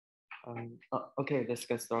Okay, let's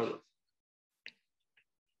get started.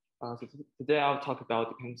 Today I'll talk about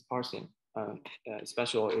dependency parsing,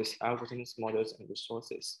 especially its algorithms, models, and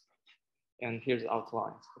resources. And here's the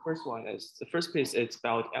outline. The first piece is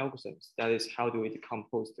about algorithms. That is, how do we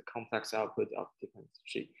decompose the complex output of dependency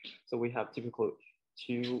tree? So we have typically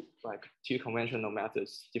two conventional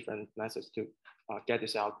methods, different methods to get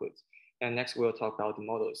this output. And next we'll talk about the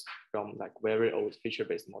models, from like very old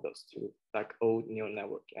feature-based models to like old neural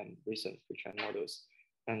network and recent feature models.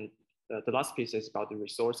 And the last piece is about the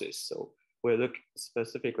resources. So we'll look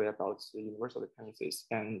specifically about the universal dependencies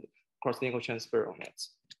and cross-lingual transfer on it.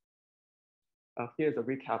 Here's a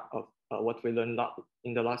recap of what we learned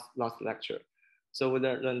in the last lecture. So we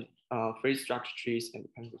learned phrase structure trees and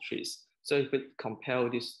dependency trees. So if we compare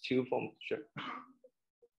these two forms, sure.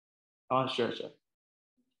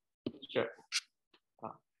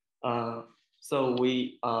 So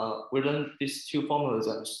we learned these two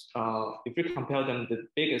formalisms. If we compare them, the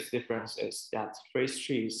biggest difference is that phrase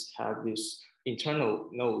trees have these internal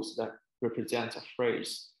nodes that represent a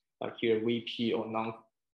phrase, like here VP or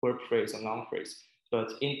verb phrase or noun phrase.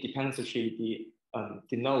 But in dependency tree,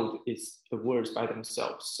 the node is the words by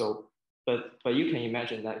themselves. So, but you can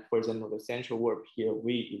imagine that, for example, the central verb here,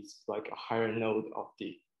 we is like a higher node of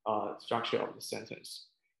the structure of the sentence.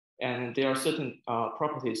 And there are certain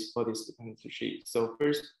properties for this dependency tree. So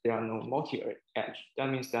first, there are no multi-edge.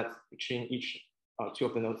 That means that between each two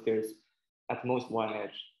of the nodes, there's at most one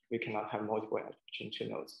edge. We cannot have multiple edge between two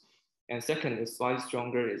nodes. And second, is slightly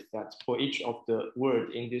stronger, is that for each of the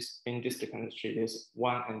word in this dependency tree, there's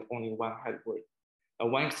one and only one head word.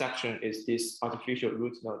 One exception is this artificial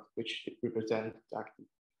root node, which represents like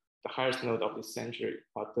the highest node of the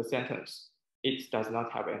sentence. It does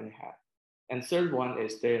not have any head. And third one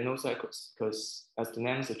is there are no cycles, because as the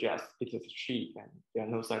name suggests, it is a tree and there are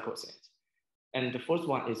no cycles in it. And the fourth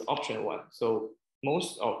one is optional one. So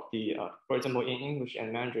most of the, for example, in English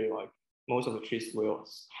and Mandarin, like most of the trees will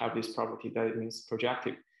have this property that it means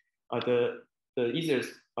projective. The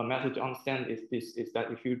easiest method to understand is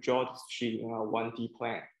that if you draw this tree in a 1D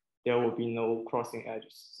plane, there will be no crossing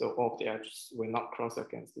edges. So all of the edges will not cross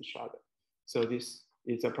against each other. So this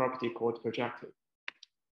is a property called projective.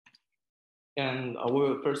 And we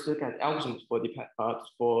will first look at algorithms for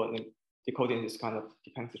decoding this kind of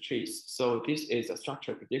dependency trees. So this is a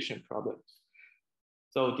structure prediction problem.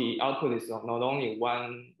 So the output is not only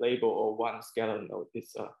one label or one scalar node,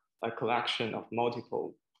 it's a collection of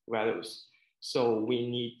multiple values. So we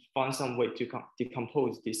need to find some way to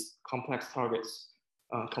decompose these complex targets.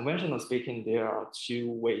 Conventional speaking, there are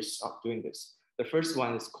two ways of doing this. The first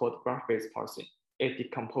one is called graph-based parsing. It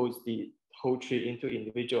decomposes the whole tree into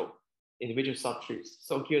individual subtrees.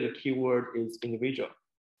 So here the keyword is individual,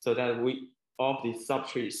 so that all of these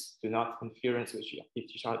subtrees do not interference with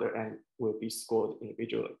each other and will be scored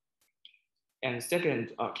individually. And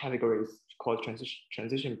second category is called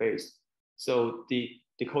transition-based. So the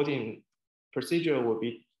decoding procedure will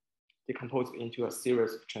be decomposed into a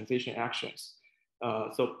series of transition actions.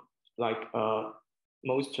 So like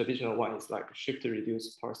most traditional one is like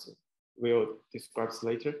shift-reduce parsing. We'll describe this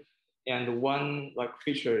later. And one like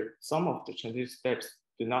feature, some of the transition steps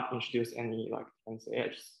do not introduce any like dependency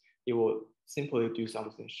edges. It will simply do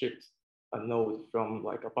something, shift a node from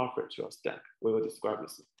like a buffer to a stack. We will describe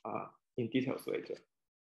this in details later.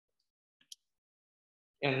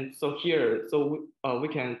 And so here, we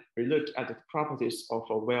can look at the properties of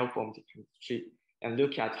a well-formed dependency tree and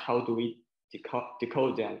look at how do we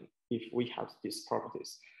decode them if we have these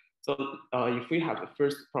properties. So if we have the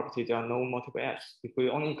first property, there are no multiple edges. If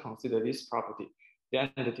we only consider this property,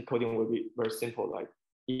 then the decoding will be very simple. Like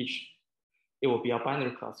it will be a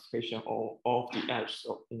binary classification of all of the edges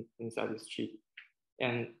inside this tree.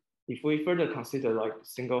 And if we further consider like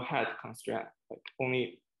single head constraint, like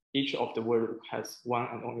only each of the word has one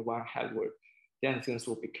and only one head word, then things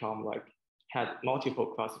will become like had multiple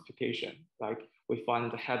classification. Like we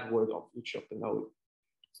find the head word of each of the node.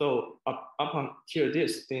 So up until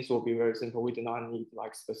this, things will be very simple. We do not need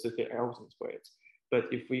like specific algorithms for it. But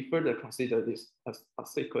if we further consider this as a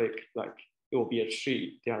cyclic, like it will be a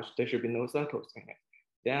tree, there should be no cycles in it.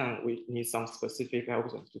 Then we need some specific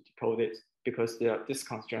algorithms to decode it, because these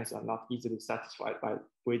constraints are not easily satisfied by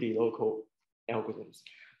greedy local algorithms.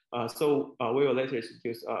 So we will later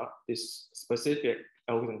introduce this specific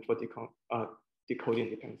algorithm for decoding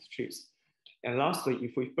dependency trees. And lastly,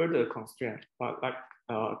 if we further consider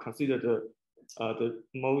the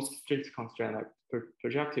most strict constraint, like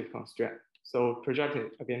projective constraint. So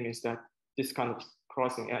projective again means that this kind of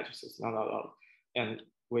crossing edges is not allowed. And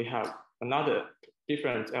we have another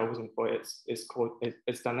different algorithm for it. It's called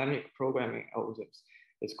dynamic programming algorithms.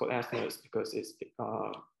 It's called SNOS because it's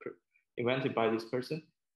invented by this person.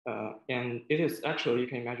 And it is actually, you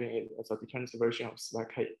can imagine it as a dependency version of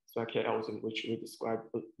Subcategorization algorithm, which we described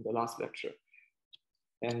in the last lecture.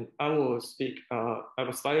 And I will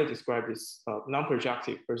slightly describe this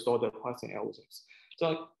non-projective first order parsing algorithms.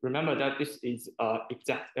 So remember that this is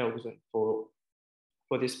exact algorithm for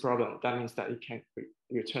this problem. That means that it can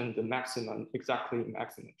return the exactly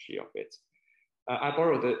maximum tree of it. I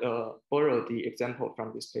borrowed the example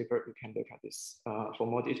from this paper. You can look at this for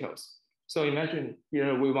more details. So imagine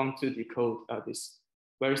here we want to decode this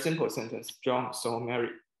very simple sentence, John saw Mary.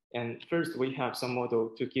 And first we have some model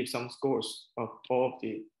to give some scores of all of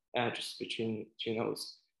the edges between two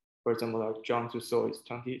nodes. For example, like John to saw is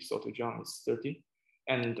 20, so to John is 30.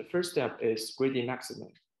 And the first step is greedy maximum.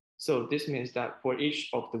 So this means that for each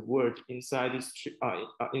of the word inside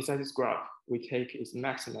this graph, we take its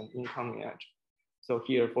maximum incoming edge. So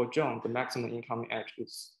here for John, the maximum incoming edge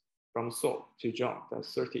is from Saul to John,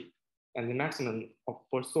 that's 30. And the maximum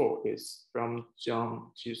for Saul is from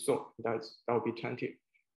John to Saul, that will be 20.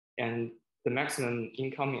 And the maximum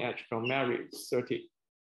incoming edge from Mary is 30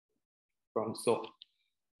 from Saul.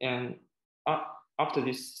 And after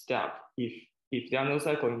this step, if there are no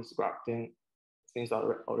cycles in this graph, then things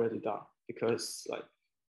are already done because like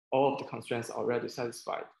all of the constraints are already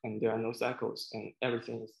satisfied and there are no cycles and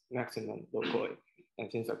everything is maximum locally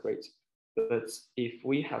and things are great. But if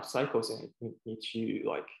we have cycles and we need to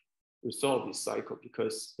like resolve this cycle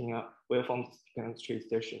because in a well-formed dependency tree,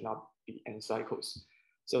 there should not be any cycles.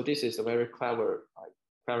 So this is a very clever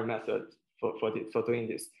method for doing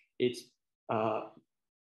this. It's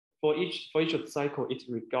for each of the cycle, it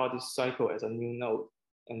regards this cycle as a new node,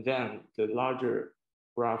 and then the larger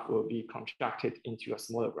graph will be contracted into a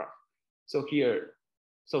smaller graph. So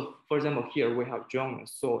for example, here we have John and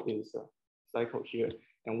Saul is a cycle here,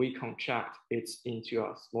 and we contract it into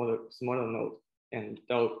a smaller node, and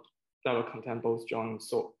that will contain both John and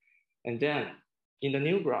Saul. And then in the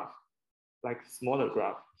new graph, like smaller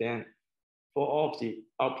graph, then for all of the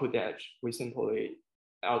output edge, we simply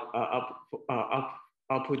output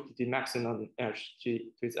the maximum edge to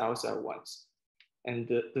its outside ones. And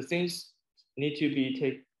the things need to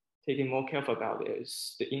be taken more careful about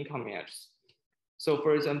is the incoming edge. So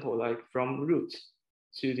for example, like from root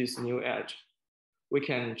to this new edge, we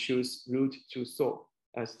can choose root to Saul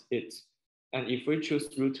as it. And if we choose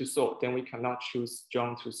root to Saul, then we cannot choose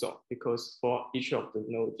John to Saul because for each of the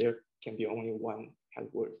nodes, there can be only one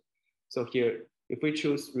word. So here, if we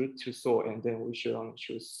choose root to Saul, and then we should only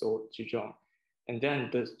choose Saul to John. And then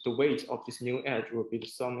the weight of this new edge will be the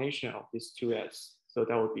summation of these two edges. So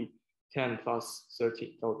that would be 10 plus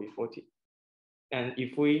 30, that would be 40. And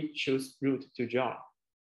if we choose root to John,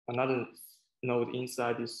 another node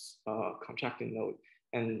inside this contracting node,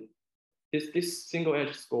 and this single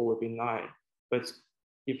edge score will be 9. But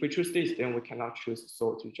if we choose this, then we cannot choose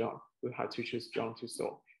Saul to John. We have to choose John to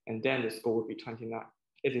Saul. And then the score will be 29.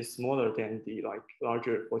 It is smaller than the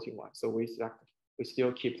larger 41. So we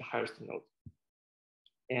still keep the highest node.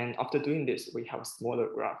 And after doing this, we have a smaller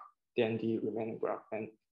graph than the remaining graph. And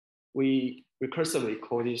we recursively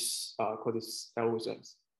call these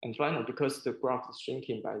algorithms. And finally, because the graph is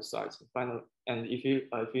shrinking by size, and if you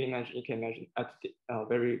imagine, you can imagine at the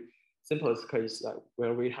very simplest case, like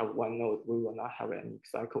where we have one node, we will not have any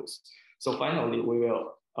cycles. So finally, we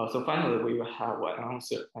will have an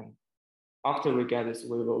answer. And after we get this,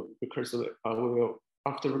 we will recursively,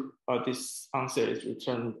 after this answer is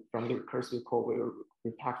returned from the recursive call, we will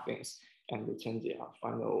repack things and return the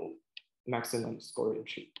final maximum scoring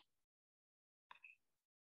tree.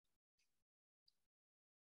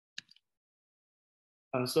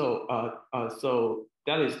 And so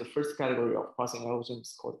that is the first category of parsing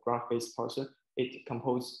algorithms called graph-based parser. It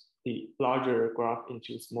composes the larger graph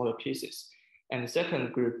into smaller pieces. And the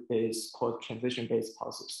second group is called transition-based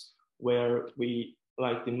parsers, where we,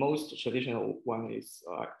 like the most traditional one is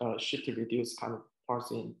shifted reduced kind of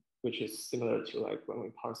parsing, which is similar to like when we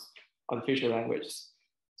parse artificial languages.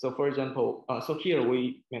 So for example, so here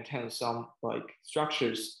we maintain some like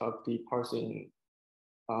structures of the parsing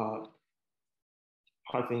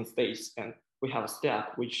space, and we have a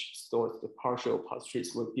stack which stores the partial parse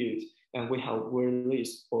trees we built, and we have word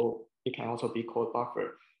list, or it can also be called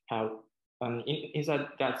buffer. Inside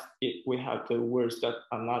that, we have the words that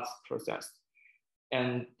are not processed.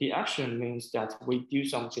 And the action means that we do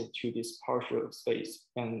something to this partial space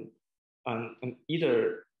and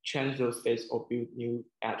either change those space or build new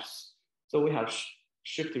edges. So we have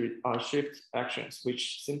shift actions,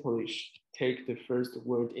 which simply take the first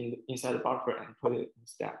word inside the buffer and put it in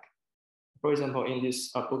stack. For example, in this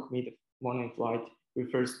book mid morning flight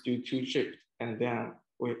refers to shift, and then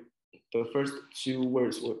the first two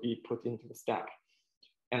words will be put into the stack.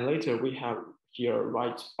 And later we have here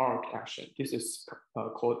write arc action. This is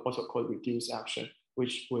also called reduce action,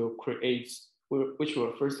 which will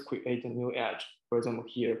first create a new edge. For example,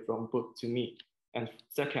 here from book to me. And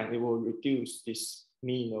second, it will reduce this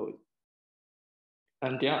me node.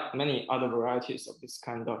 And there are many other varieties of this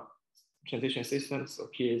kind of transition systems. So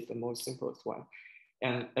here is the most simplest one.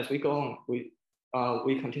 And as we go on,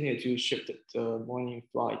 we continue to shift the morning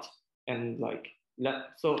flight and like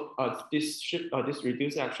this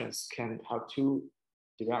reduce actions can have two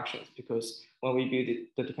directions, because when we build it,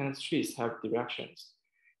 the dependency trees have directions,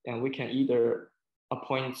 and we can either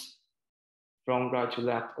appoint from right to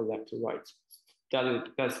left or left to right.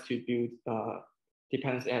 That's to build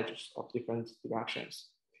dependency edges of different directions.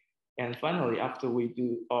 And finally, after we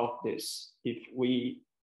do all of this, if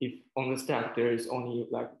on the stack there is only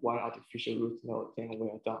like one artificial root node, then we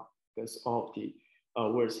are done, because all of the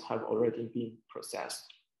words have already been processed.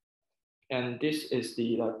 And this is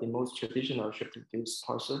the most traditional shift-reduce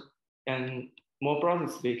parser. And more broadly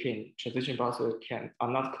speaking, transition parser are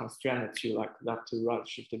not constrained to like left to right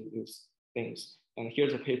shift-reduce things. And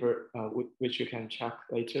here's a paper which you can check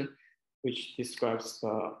later, which describes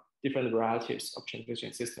different varieties of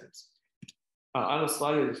transition systems. I will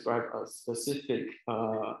slightly describe a specific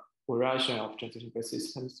variation of transition-based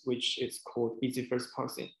systems, which is called easy first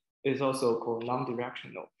parsing. It is also called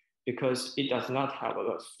non-directional because it does not have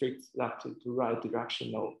a strict left to right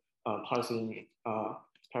directional parsing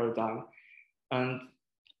paradigm. And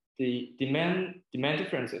the main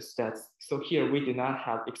difference is that, so here we do not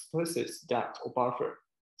have explicit stack or buffer.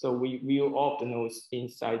 So we view all of the nodes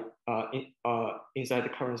inside inside the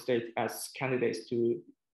current state as candidates to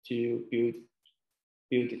build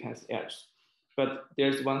dependency edge. But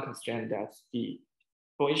there's one constraint that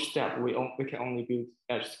for each step, we can only build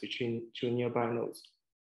edges between two nearby nodes.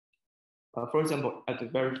 For example, at the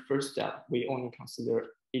very first step, we only consider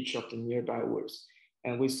each of the nearby words,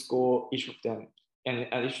 and we score each of them.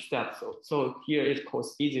 And at each step, so here it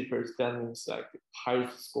calls easy first. That means like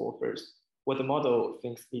highest score first. What the model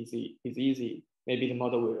thinks easy is easy. Maybe the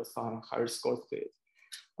model will assign higher scores to it.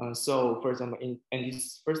 So, for example, in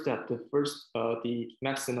this first step, the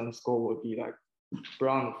maximum score will be like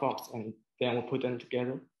brown fox, and then we'll put them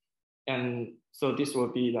together. And so this will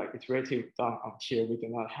be like iterative done until we do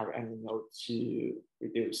not have any node to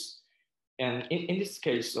reduce. And in this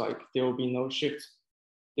case, like there will be no shift.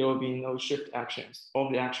 There will be no shift actions. All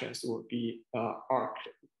the actions will be arc,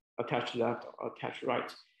 attached left or attached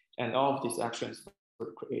right. And all of these actions will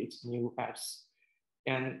create new edges.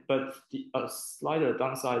 But the slighter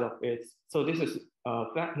downside of it, so this is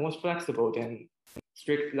more flexible than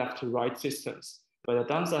strict left to right systems. But the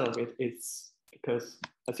downside of it is because,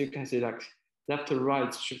 as you can see, like left to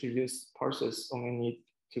right shift-reduce parsers only need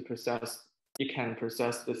to process, it can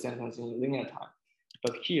process the sentence in linear time.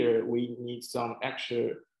 But here we need some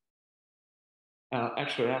extra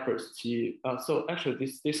efforts to, so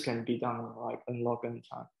actually this can be done in like log n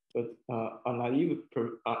time, but a naive,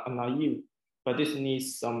 but this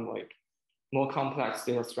needs some like more complex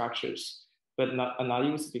data structures, but a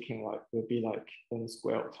naive speaking like will be like n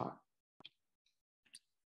square of time.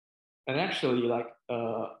 And actually like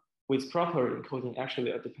with proper encoding,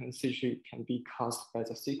 actually a dependency tree can be cast as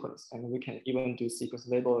a sequence, and we can even do sequence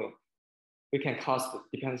labeling. We can cast the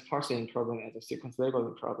dependency parsing problem as a sequence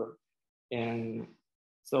labeling problem. And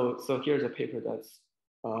so here's a paper that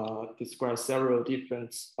describes several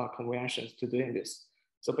different conventions to doing this.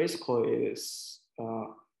 So basically it is,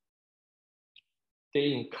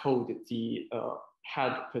 they encode the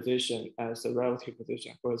head position as a relative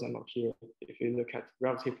position. For example, here, if you look at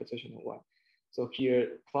relative position of one. So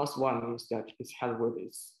here, +1 means that its head word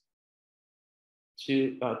is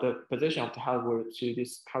to the position of the head word to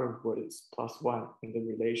this current word is +1 in the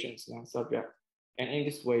relations non-subject. And in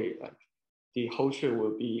this way, like the whole tree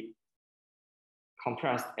will be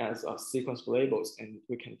compressed as a sequence of labels, and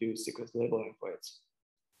we can do sequence labeling for it.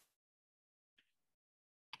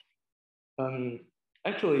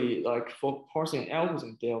 Actually, like for parsing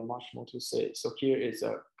algorithm, there are much more to say. So here is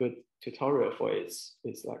a good tutorial for it.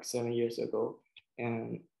 It's like 7 years ago.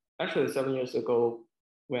 And actually 7 years ago,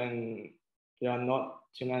 when there are not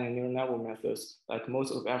too many neural network methods, like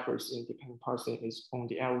most of the efforts in dependent parsing is on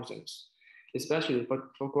the algorithms, especially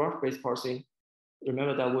for graph-based parsing.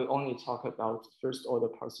 Remember that we only talk about first order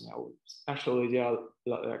parsing algorithms. Actually, there are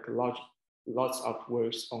like lots of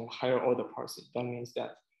works on higher order parsing. That means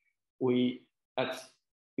that we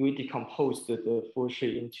decompose the full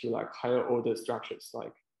tree into like higher order structures,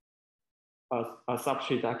 like a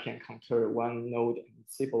subtree that can contain one node and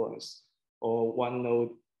siblings, or one node,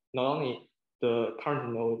 not only the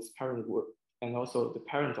current node's parent word, and also the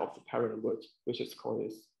parent of the parent word, which is called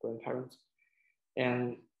as grandparent.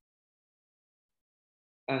 And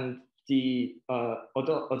the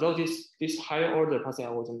although this higher order parsing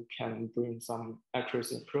algorithm can bring some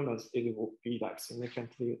accuracy improvements, it will be like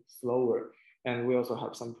significantly slower. And we also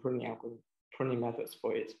have some pruning methods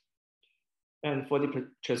for it. And for the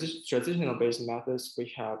transitional based methods,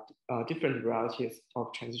 we have different varieties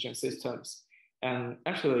of transition systems. And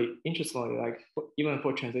actually, interestingly, like even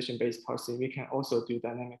for transition based parsing, we can also do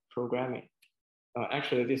dynamic programming.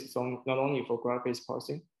 Actually, this is not only for graph-based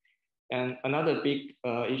parsing. And another big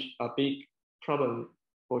problem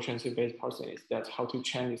for transition-based parsing is that how to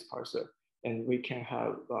train this parser. And we can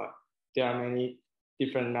have, there are many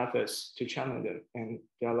different methods to train them, and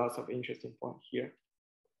there are lots of interesting points here.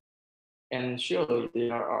 And surely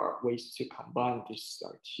there are ways to combine these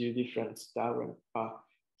two different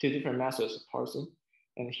methods of parsing.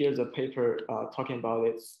 And here's a paper talking about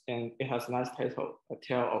it, and it has a nice title, A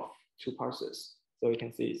Tale of Two Parsers. So you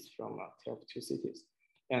can see it's from A Tale of Two Cities.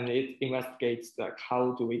 And it investigates like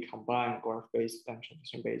how do we combine graph-based and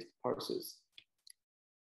transition-based parsers.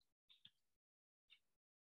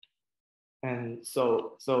 And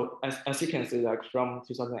so as you can see, like from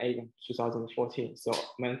 2008 and 2014, so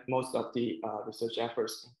most of the research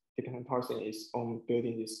efforts in dependent parsing is on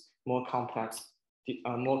building these more complex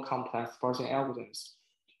parsing algorithms.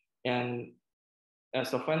 And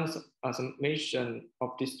as a final summation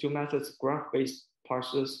of these two methods, graph-based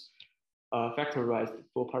parsers factorize the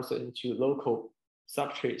full parser into local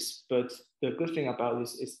subtrees. But the good thing about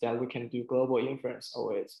this is that we can do global inference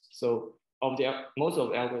of it. So most of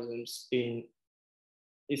the algorithms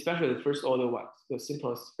especially the first order ones, the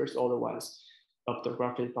simplest first order ones of the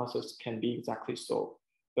graph-based parsers can be exactly solved.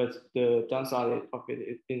 But the downside of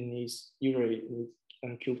it usually needs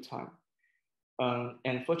cube time.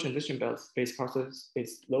 And for transition-based parsers,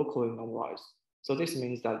 it's locally normalized. So this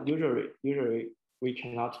means that usually we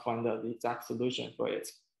cannot find the exact solution for it,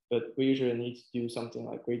 but we usually need to do something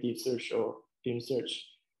like greedy search or beam search.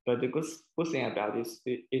 But the good thing about this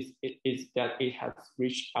is that it has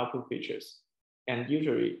rich output features. And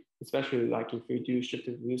usually, especially like if we do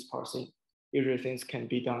shifted reduced parsing, usually things can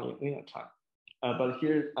be done in linear time. But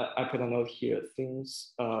here, I put a note here,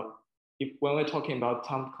 things, when we're talking about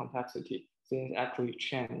time complexity, things actually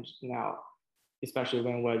change now, especially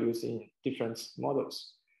when we're using different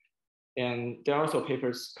models. And there are also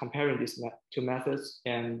papers comparing these two methods,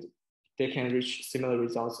 and they can reach similar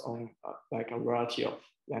results on like a variety of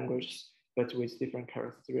languages, but with different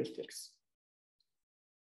characteristics.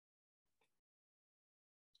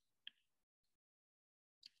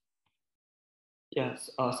 Yes,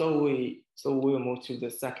 so we will move to the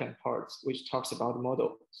second part, which talks about the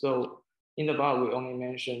model. So in the bar, we only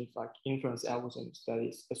mentioned like inference algorithms, that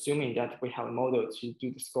is assuming that we have a model to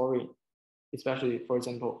do the scoring. Especially, for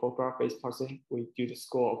example, for graph-based parsing, we do the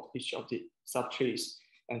score of each of the subtrees.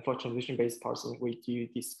 And for transition-based parsing, we do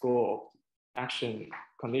the score of action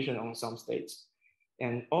condition on some states.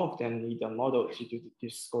 And all of them need a model to do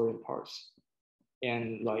this scoring parts.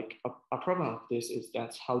 And like a problem of this is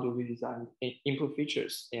that how do we design input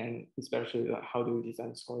features, and especially how do we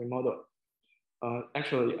design scoring model?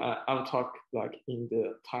 Actually, I'll talk like in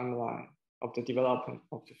the timeline of the development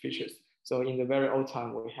of the features. So in the very old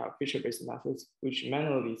time, we have feature-based methods which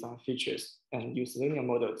manually design features and use linear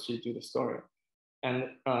model to do the scoring. And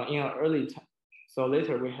in our early time, so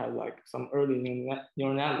later we have like some early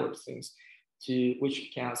neural network things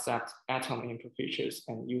which can accept atom input features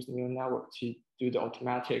and use neural network to do the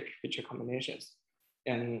automatic feature combinations.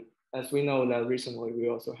 And as we know that recently we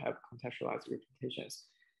also have contextualized representations,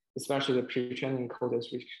 especially the pre-training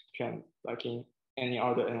encoders, which can, like in any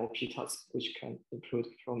other NLP task, which can improve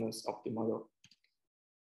the performance of the model.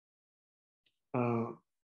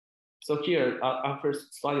 So here, I'll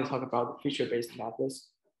first slightly talk about feature-based methods.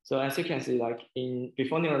 So as you can see, like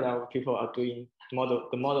before neural network, people are doing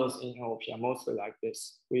the models in NLP are mostly like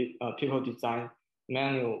this. People design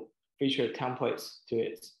manual feature templates to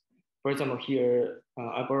it. For example, here,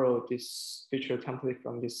 I borrowed this feature template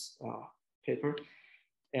from this paper,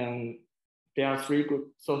 and there are three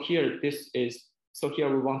groups. So here,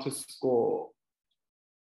 we want to score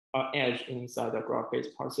an edge inside the graph-based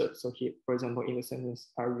parser. So here, for example, in the sentence,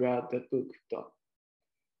 I read the book,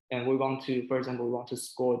 and we want to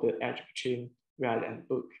score the edge between read and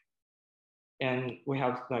book. And we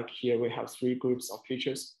have we have three groups of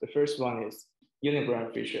features. The first one is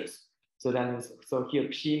unibrand features. So that means, so here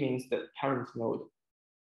P means the parent node,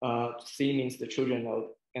 C means the children node,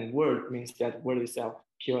 and word means that word itself,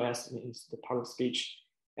 POS means the part of speech.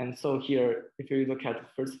 And so here, if you look at the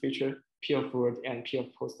first feature, P of word and P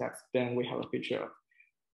of post-text, then we have a feature of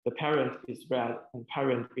the parent is red and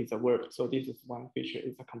parent is a verb. So this is one feature,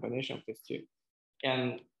 it's a combination of these two.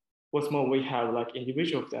 And what's more, we have like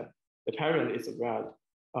individual of them. The parent is red,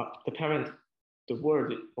 the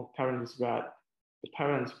word of parent is red, the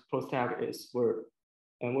parent post-tag is verb.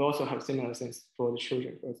 And we also have similar things for the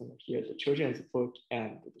children. For example, here, the children is book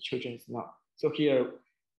and the children is not. So here,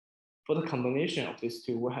 for the combination of these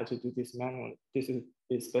two, we had to do this manually. This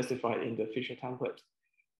is specified in the feature template.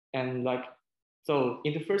 And like, so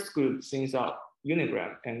in the first group, things are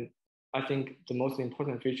unigram. And I think the most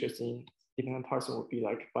important features in dependent parsing would be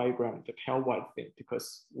like bigram, the pairwise thing,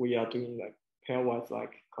 because we are doing like pairwise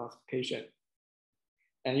like classification.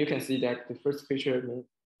 And you can see that the first feature,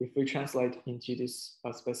 if we translate into this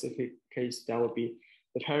specific case, that would be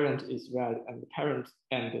the parent is red and the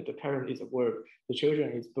parent is a verb. The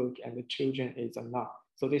children is book and the children is a not.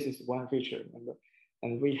 So this is one feature, remember?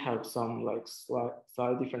 And we have some like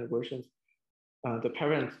slightly different versions. The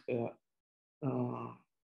parent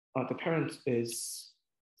is,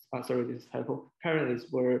 sorry, this is typo. Parent is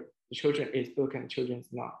verb, the children is book and children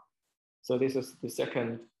is not. So this is the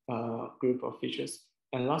second group of features.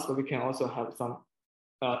 And lastly, we can also have some,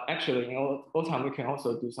 actually in all time, we can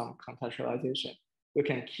also do some contextualization. We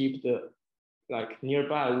can keep the like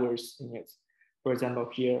nearby words in it. For example,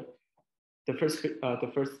 here, the first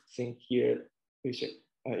thing here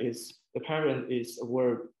is the parent is a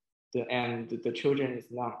verb, and the children is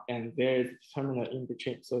not, and there is determiner in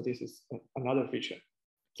between. So this is another feature.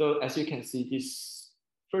 So as you can see, this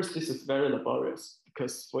is very laborious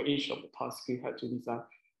because for each of the tasks you have to design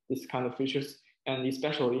this kind of features, and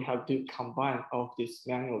especially you have to combine all of this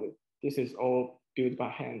manually. This is all built by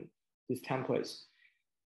hand, these templates.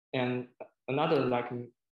 And another like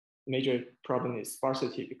major problem is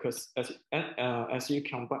sparsity, because as you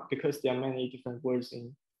combine, because there are many different words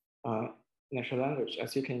in natural language,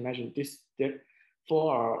 as you can imagine,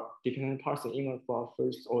 for our dependent parsing, even for our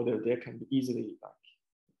first order, there can be easily like,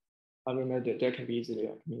 I remember there can be easily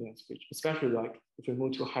like millions of features, especially like if we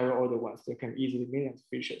move to higher order ones, there can be easily millions of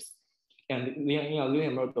features. And in a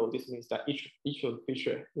linear model, this means that each of the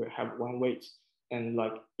feature will have one weight. And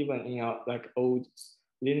like even in a like old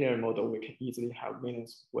linear model, we can easily have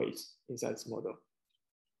millions of weights inside this model.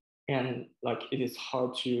 And like it is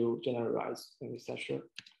hard to generalize and etc.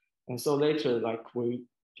 And so later, like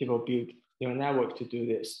people build neural network to do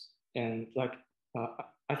this. And like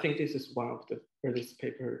I think this is one of the earliest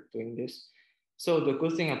paper doing this. So the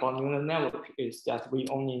good thing about neural network is that we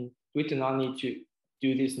do not need to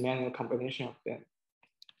do this manual combination of them.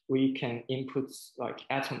 We can input like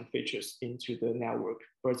atom features into the network.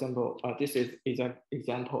 For example, this is an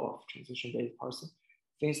example of transition-based parsing.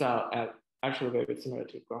 Things are actually very similar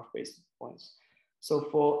to graph-based ones. So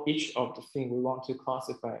for each of the things we want to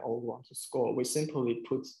classify or we want to score, we simply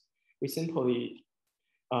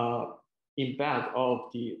embed all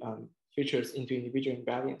of the features into individual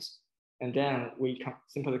embeddings. And then we can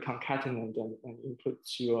simply concatenate them and input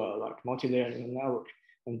to a like multi-layer neural network.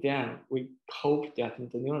 And then we hope that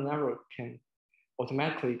the neural network can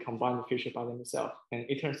automatically combine the feature by themselves. And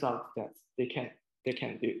it turns out that they can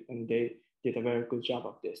do, and they did a very good job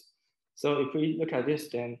of this. So if we look at this,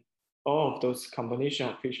 then all of those combination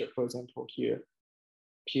of features, for example, here,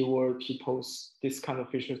 P-word, P-post, this kind of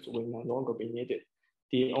features will no longer be needed.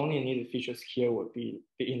 The only needed features here would be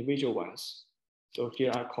the individual ones. So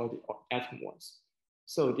here I call it atom ones.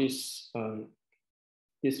 So this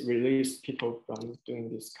released people from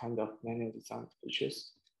doing this kind of manual design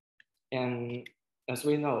features. And as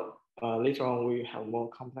we know, later on we have more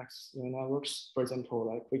complex neural networks. For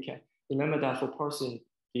example, like we can remember that for parsing,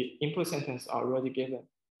 the input sentence are already given.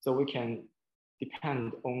 So we can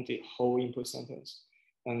depend on the whole input sentence.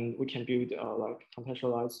 And we can build like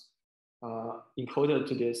contextualized encoder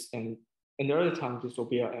to this. And in the early time, this will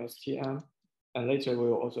be our LSTM. And later we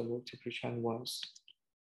will also move to pre-trained ones.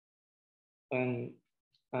 And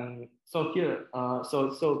so here,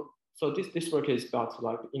 so this work is about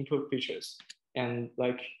like input features, and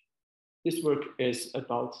like this work is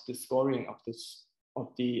about the scoring of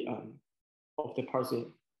the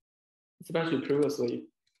parsing. Especially previously,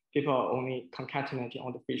 people are only concatenating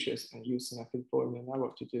all the features and using a feedforward neural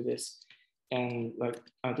network to do this. And like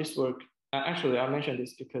this work, actually I mentioned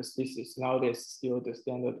this because this is nowadays still the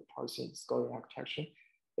standard parsing scoring architecture.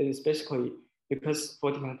 It is basically because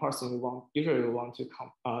for dependent parsing, we usually want to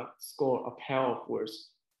score a pair of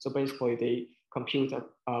words. So basically, they compute a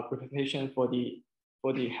representation for the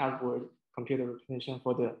head word, compute a representation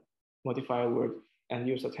for the modifier word, and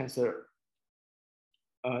use a tensor.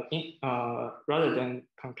 Rather than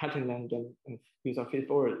concatenating them and use a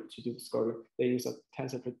feedforward to do the scoring, they use a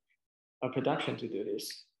tensor production to do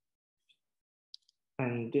this.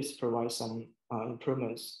 And this provides some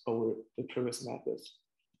improvements over the previous methods.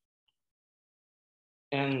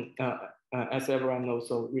 And as everyone knows,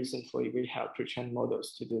 so recently we have pre-trained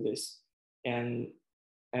models to do this. And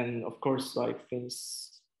of course, like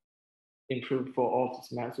things improve for all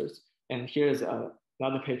these methods. And here's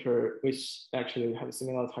another paper which actually has a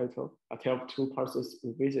similar title, a tale of two parsers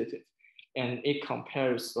revisited. And it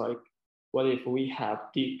compares like, what if we have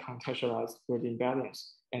decontextualized word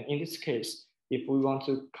invariance? And in this case, if we want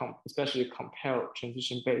to especially compare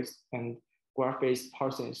transition-based and graph-based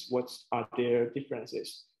parsings, what are their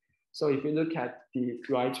differences? So if you look at the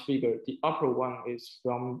right figure, the upper one is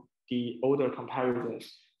from the older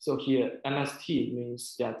comparisons. So here, MST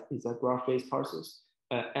means that it's a graph-based parsers,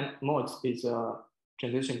 and MODS is a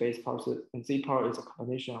transition-based parser, and ZPAR is a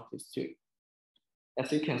combination of these two. As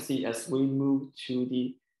you can see, as we move to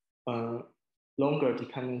the longer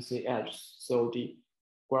dependency edge, so the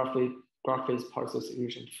graph-based parsers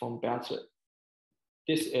usually perform better.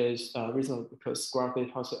 This is reasonable because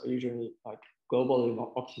graph-based parsers are usually like globally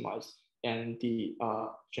more optimized, and the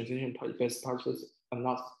transition-based parsers are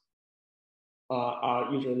not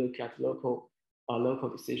are usually look at local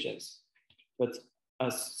decisions. But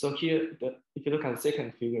so here, if you look at the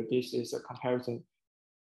second figure, this is a comparison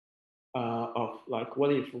of like,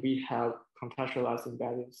 what if we have contextualized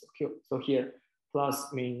invariance? So here,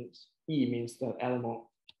 plus means E means that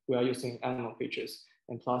animal, we are using animal features,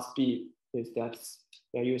 and plus B is that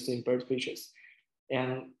they're using bird features.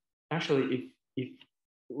 And actually,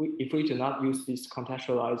 if we do not use these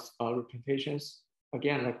contextualized representations,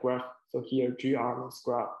 again, like graph, so here GR means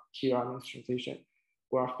graph, TR means transition.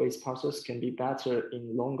 Graph-based parsers can be better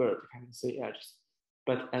in longer dependency edges.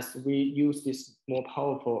 But as we use this more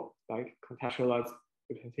powerful, like contextualized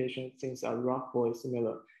representation, things are roughly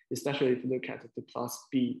similar, especially if you look at the plus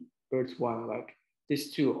B, birds one, like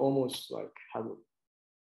these two almost like have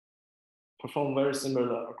perform very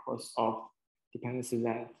similar across all dependency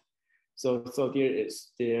length. So there is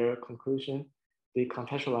their conclusion. The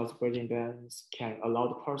contextualized word invariance can allow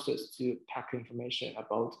the parsers to pack information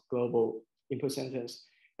about global input sentence.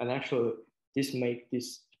 And actually, this makes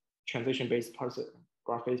this transition-based parser,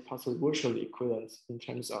 graph-based parser virtually equivalent in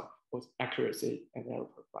terms of both accuracy and error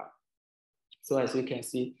profile. So as you can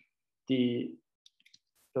see,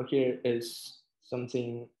 so here is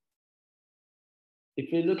something.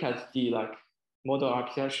 If we look at the like model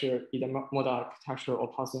architecture, either model architecture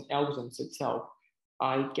or parsing algorithms itself,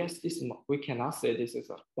 I guess we cannot say this is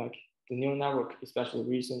like the neural network, especially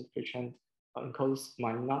recent pre-trained encoders,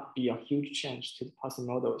 might not be a huge change to the parsing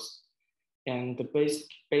models. And the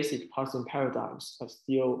basic parsing paradigms are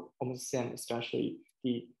still almost the same, especially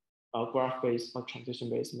the graph-based or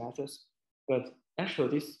transition-based methods. But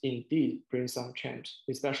actually, this indeed brings some change,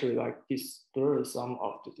 especially like this blurs some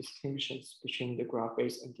of the distinctions between the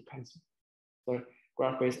graph-based and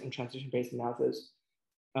graph-based and transition-based methods,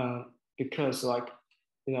 because like,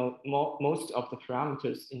 you know, most of the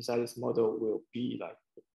parameters inside this model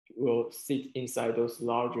will sit inside those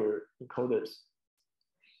larger encoders.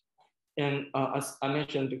 And as I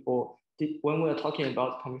mentioned before, when we're talking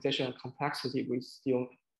about computational complexity,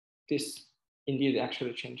 this indeed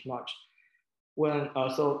actually changed much.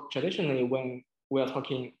 So traditionally, when we are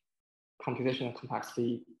talking computational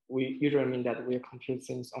complexity, we usually mean that we compute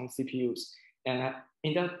things on CPUs. And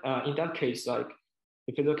in that case, like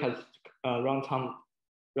if you look at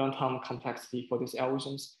runtime complexity for these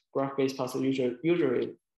algorithms, graph-based parsers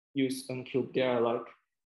usually use n-cube. They are like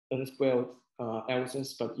n-squared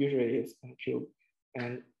algorithms, but usually it's n-cube.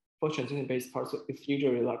 And for transition-based parsers, it's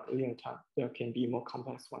usually like linear time. There can be more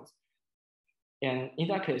complex ones. And in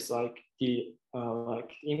that case, like the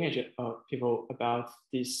image of people about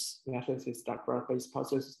these methods is that graph-based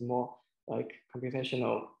parsers is more like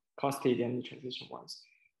computational costly than the transition ones.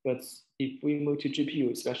 But if we move to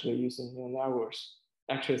GPU, especially using neural networks,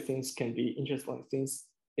 actually things can be interesting. Things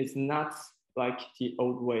it's not like the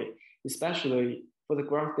old way, especially for the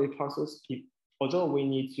graph-based parsers. Although we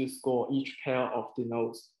need to score each pair of the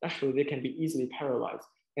nodes, actually they can be easily parallelized.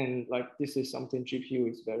 And like this is something GPU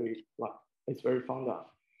is very fond of.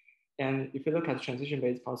 And if you look at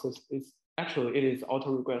transition-based parsers, it is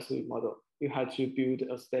autoregressive model. You have to build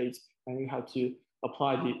a state and you have to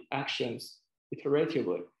apply the actions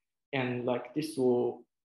iteratively. And like this will,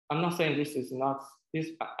 I'm not saying this is not,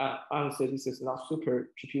 I would say this is not super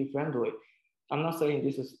GPU friendly. I'm not saying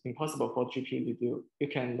this is impossible for GPU to do. You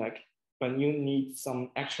can but you need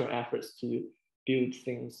some extra efforts to build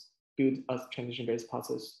as transition-based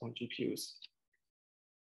parsers on GPUs.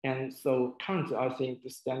 And so currently, I think the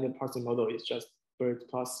standard parsing model is just BERT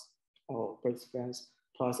plus or BERT's friends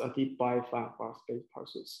plus a deep biofile for space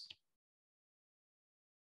parsers.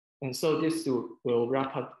 And so this will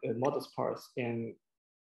wrap up the models parts. And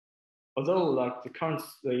although like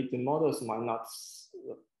currently the models might not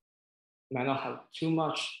have too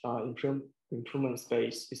much improvement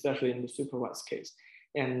space, especially in the supervised case.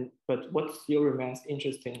 But what still remains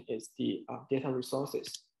interesting is the data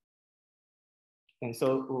resources. And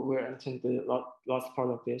so we're entering the last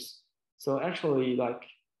part of this. So actually, like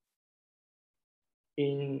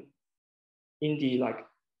in the like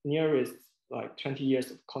nearest like 20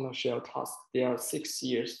 years of commercial tasks, there are 6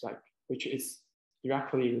 years like which is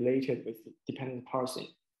directly related with dependent parsing.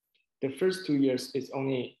 The first 2 years is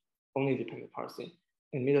only dependent parsing,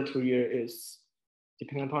 and middle 2 year is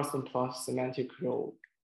dependent parsing plus semantic role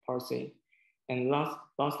parsing. And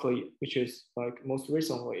lastly, which is like most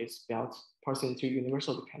recently, is about parsing to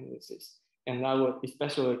universal dependencies. And I will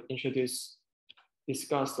especially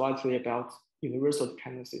discuss slightly about universal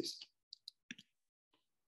dependencies.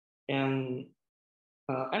 And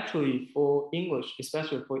actually for English,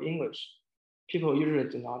 especially for English, people usually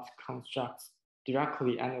do not construct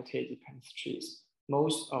directly annotated dependency trees.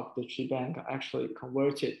 Most of the tree bank are actually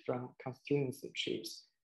converted from constituency trees.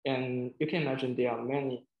 And you can imagine there are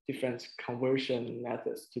many different conversion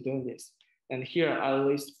methods to do this. And here I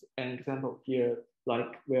list an example here,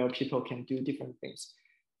 like where people can do different things.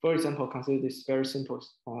 For example, consider this very simple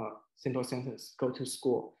sentence, go to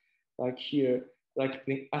school. Like here, like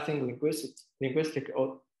I think linguistic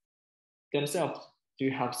themselves do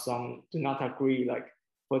not agree, like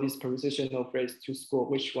for this prepositional phrase to school,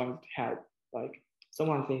 which one had, like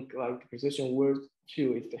someone think like the preposition word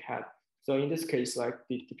to is the head. So in this case, like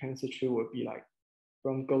the dependency tree would be like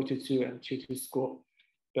from go to and to school.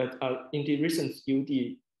 But in the recent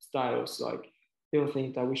UD styles, like people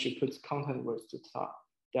think that we should put content words to top.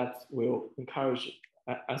 That will encourage,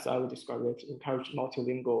 as I will describe it, encourage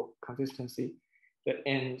multilingual consistency.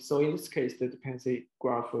 And so in this case, the dependency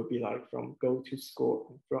graph will be like from go to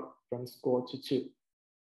school, from school to.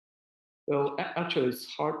 Well, actually, it's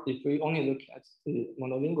hard if we only look at the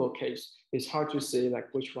monolingual case. It's hard to say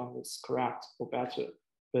like which one is correct or better.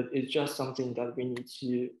 But it's just something that we need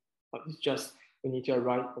to. We need to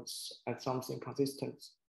arrive at something consistent.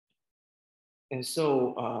 And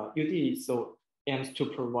so UD aims to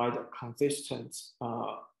provide a consistent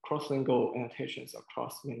cross-lingual annotations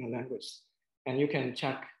across many languages. And you can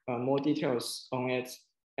check more details on it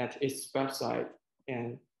at its website.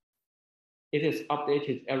 And it is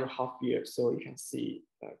updated every half year. So you can see,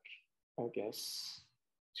 like, I guess,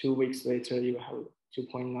 2 weeks later, you have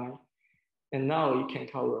 2.9. And now you can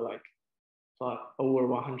cover like over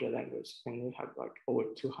 100 languages, and you have like over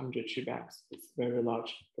 200 tree banks. It's a very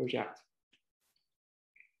large project.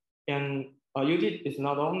 And UD is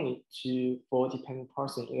not only for dependent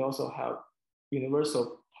parsing, it also have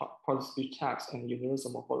universal part-of-speech tags and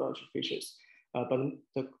universal morphology features. But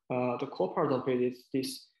the core part of it is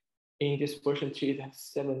this. In this version 2, it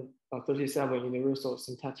has 37 universal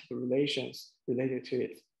syntactic relations related to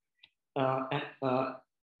it.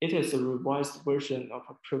 It is a revised version of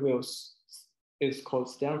a previous. It's called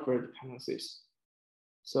Stanford dependencies.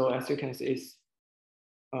 So as you can see, it's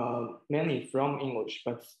mainly from English,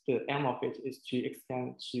 but the aim of it is to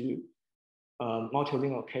extend to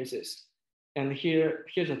multilingual cases. And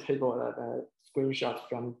here's a table that I screenshot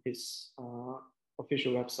from this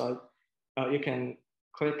official website. You can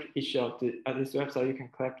click each of at this website. You can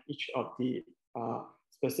click each of the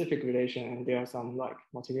specific relation, and there are some like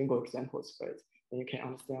multilingual examples for it, and you can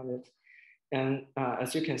understand it. And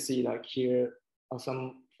as you can see, like here are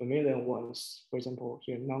some familiar ones. For example,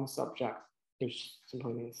 here non-subject, which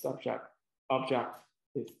simply means subject. Object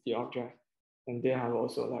is the object, and they have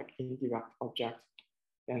also like indirect object,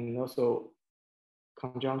 and also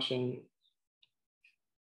conjunction.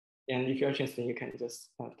 And if you're interested, you can just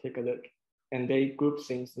take a look. And they group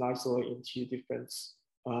things nicely into different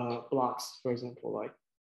blocks. For example, like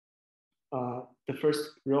the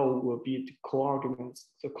first row will be the core arguments.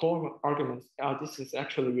 The core arguments, this is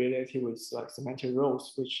actually related with like semantic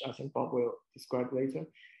roles, which I think Bob will describe later.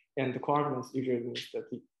 And the core arguments usually means that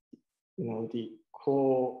the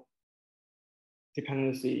core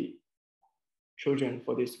dependency children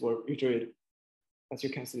for this word usually, as you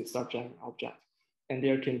can see, subject and object. And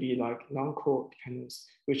there can be like non-core dependence,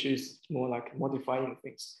 which is more like modifying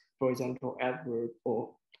things. For example, adverb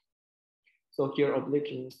or. So here oblique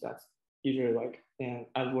means that's usually like an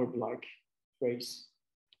adverb-like phrase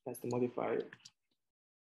as the modifier.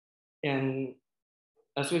 And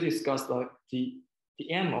as we discussed, like the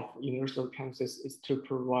aim of universal dependencies is to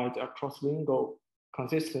provide a cross-lingual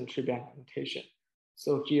consistent tree bank annotation.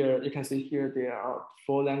 So here you can see here there are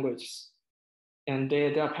 4 languages and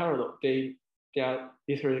they are parallel. They are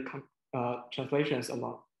literally translations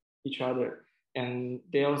among each other. And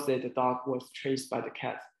they all say the dog was chased by the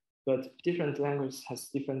cat, but different languages has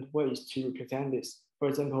different ways to represent this. For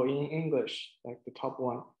example, in English, like the top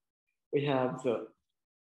one, we have the,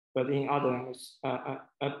 but in other languages, I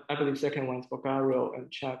believe second one is Bulgarian and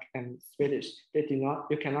Czech and Swedish. They do not,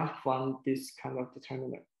 you cannot find this kind of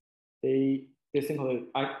determinant. They simply,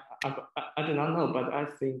 I do not know, but I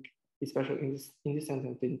think, especially in this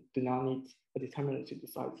sentence, they do not need a determinant to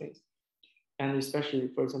decide things. And especially,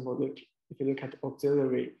 for example, if you look at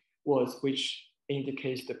auxiliary words, which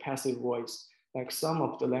indicates the passive voice, like some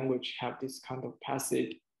of the language have this kind of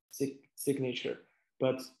passive signature,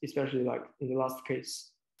 but especially like in the last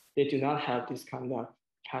case, they do not have this kind of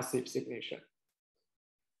passive signature.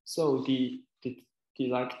 So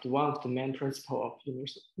one of the main principle of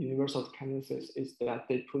universal dependencies is that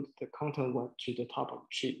they put the content word to the top of the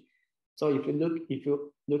tree. So if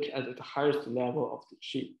you look at the highest level of the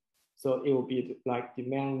tree, so it will be like the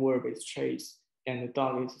main verb is chase, and the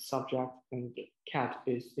dog is subject, and the cat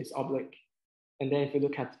is object. And then if you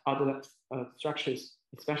look at other structures,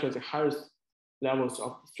 especially the highest levels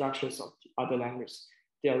of the structures of the other languages,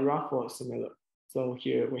 they are roughly similar. So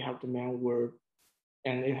here we have the main verb,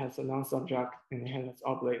 and it has a non-subject, and it has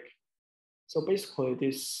object. So basically,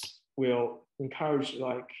 this will encourage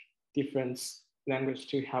like different language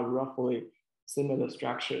to have roughly similar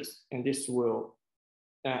structures, and this will,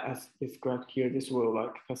 as described here, this will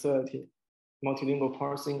like facilitate multilingual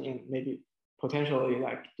parsing and maybe potentially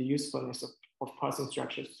like the usefulness of parsing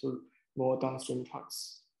structures to more downstream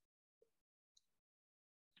tasks.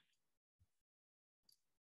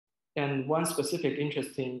 And one specific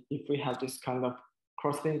interesting, if we have this kind of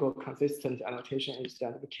cross-lingual consistent annotation, is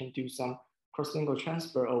that we can do some cross-lingual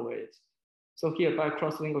transfer over it. So here by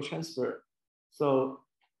cross-lingual transfer, so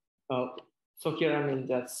here I mean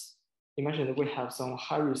that's, imagine that we have some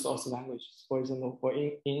high resource languages. For example,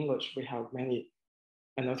 in English, we have many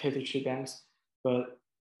annotated tree banks, but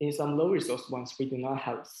in some low resource ones, we do not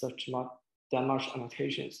have that much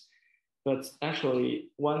annotations. But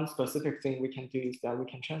actually, one specific thing we can do is that we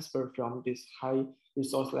can transfer from this high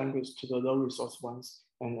resource language to the low resource ones.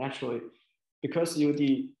 And actually, because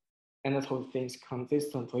UD annotate things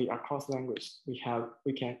consistently across language,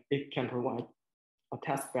 it can provide a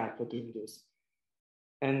test bed for doing this.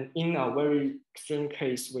 And in a very extreme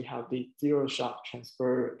case, we have the zero-shot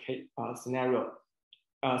transfer scenario.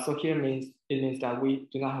 So here it means that we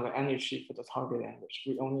do not have any tree for the target language.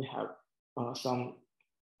 We only have some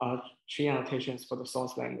tree annotations for the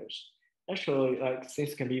source language. Actually, like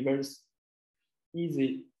things can be very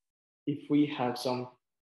easy if we have some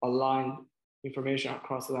aligned information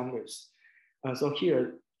across the language. So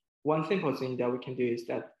here, one simple thing that we can do is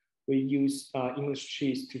that we use English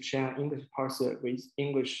trees to train English parser with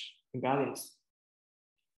English embeddings.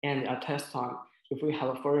 And at test time, if we have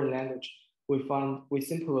a foreign language, we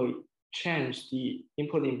simply change the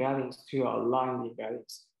input embeddings to align the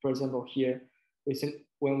embeddings. For example, here,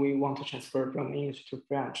 when we want to transfer from English to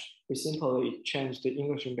French, we simply change the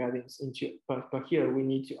English embeddings into, but here we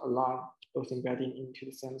need to align those embeddings into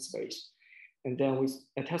the same space. And then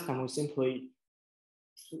at test time, we simply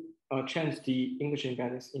change the English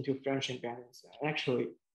embeddings into French embeddings. Actually,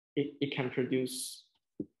 it can produce,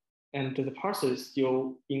 and the parser is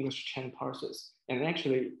still English chain parsers. And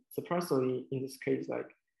actually, surprisingly, in this case,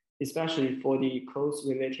 like especially for the close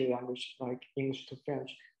related language like English to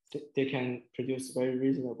French, they can produce very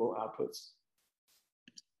reasonable outputs.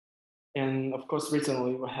 And of course,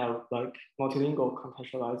 recently we have like multilingual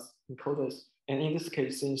contextualized encoders. And in this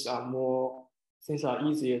case, things are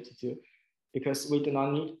easier to do because we do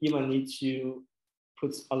not even need to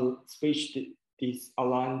switch these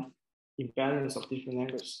aligned embeddings of different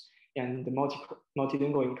languages. And the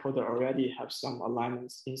multilingual encoder already have some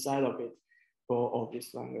alignments inside of it for all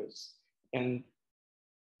these languages. And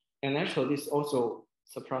actually, this also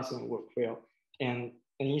surprisingly work well. And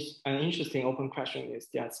an interesting open question is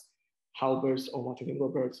that how birds or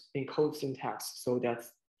multilingual birds encode syntax so that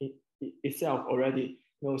it itself already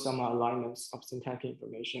knows some alignments of syntactic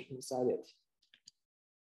information inside it.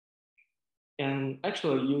 And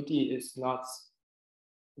actually, UD is not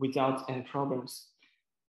without any problems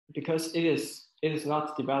because it is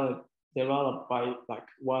not developed by like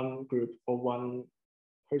one group or one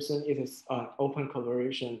person. It is an open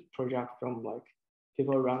collaboration project from like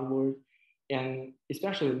people around the world. And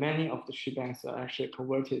especially many of the tree banks are actually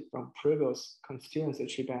converted from previous constituency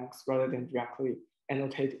tree banks rather than directly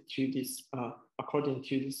annotated to this according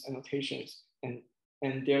to these annotations.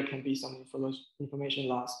 And there can be some information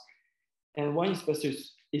loss. And one specific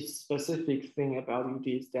its specific thing about UD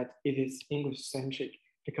is that it is English-centric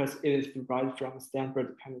because it is derived from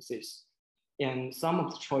Stanford dependencies. And some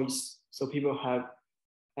of the choice, so people have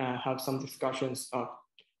some discussions of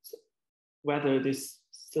whether these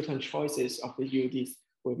certain choices of the UDs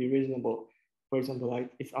will be reasonable. For example,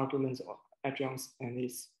 like its arguments or adjuncts and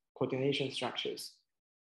its coordination structures.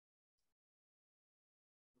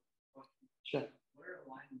 Sure.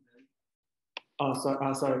 Oh,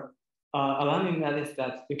 sorry. Alignment method is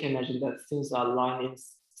that you can imagine that things are aligned in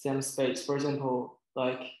same space. For example,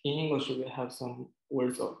 like in English, we have some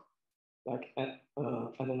words of like, I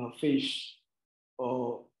don't know, fish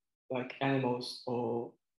or like animals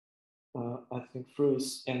or I think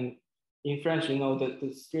fruits. And in French, you know that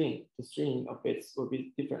the string of it will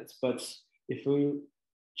be different. But if we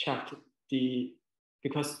check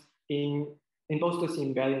because in both those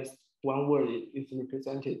embeddings, one word is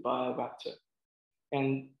represented by a vector.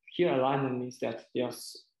 And here alignment means that there are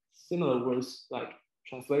similar words, like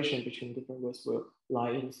translation between different words will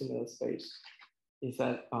lie in similar space. Is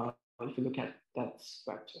that if you look at that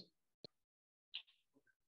vector.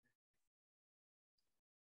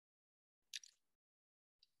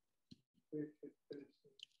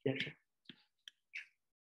 Yeah, sure.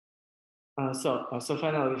 So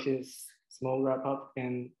finally, this is small wrap up,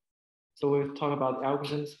 and so we'll talk about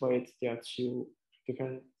algorithms for it. There are two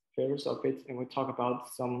different flavors of it, and we talk about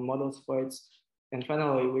some models for it. And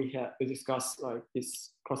finally, we discuss like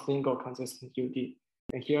this cross-lingual consistent UD.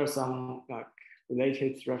 And here are some like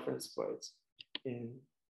related reference for it. And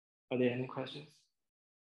are there any questions?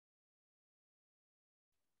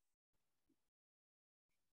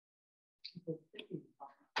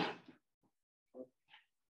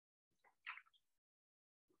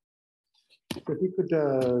 If you could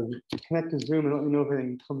connect to Zoom and let me know if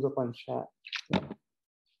anything comes up on chat.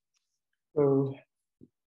 So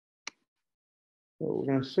we're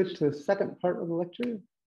going to switch to the second part of the lecture,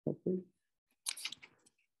 hopefully.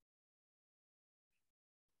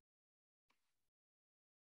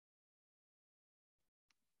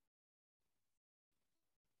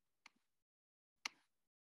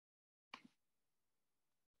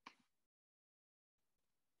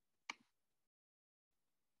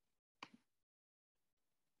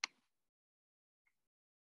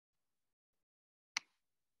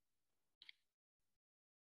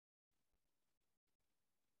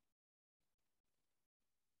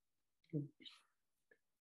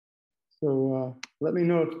 So let me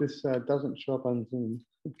know if this doesn't show up on Zoom.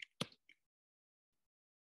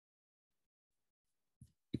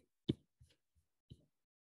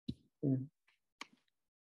 Yeah.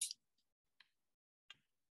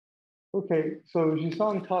 Okay, so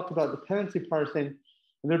Zhisong talked about dependency parsing, and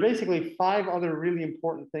there are basically 5 other really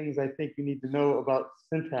important things I think you need to know about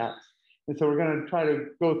syntax. And so we're going to try to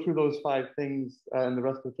go through those 5 things in the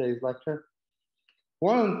rest of today's lecture.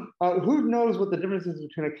 One, who knows what the difference is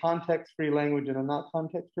between a context-free language and a not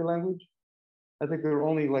context-free language? I think there are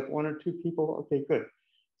only like 1 or 2 people. Okay, good.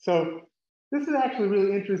 So this is actually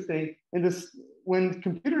really interesting. And this, when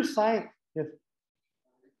computer science, yes.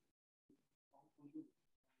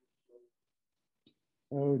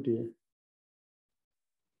 Oh dear.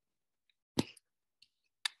 I'm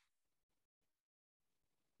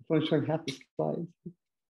only showing half the slides.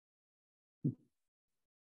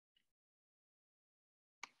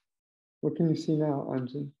 What can you see now,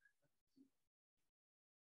 Anjan?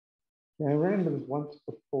 Yeah, I ran into this once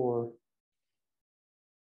before.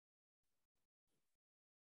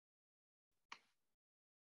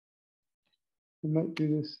 I might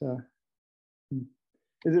do this.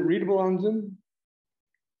 Is it readable on Zoom?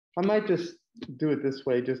 I might just do it this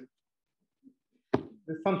way. Just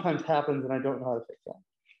this sometimes happens, and I don't know how to fix that.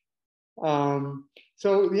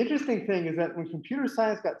 So the interesting thing is that when computer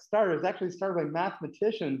science got started, it was actually started by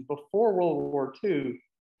mathematicians before World War II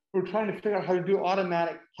who were trying to figure out how to do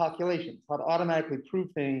automatic calculations, how to automatically prove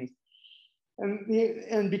things.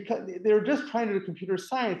 And because they were just trying to do computer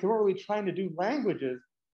science, they weren't really trying to do languages,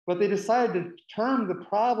 but they decided to term the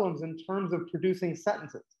problems in terms of producing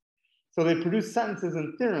sentences. So they produced sentences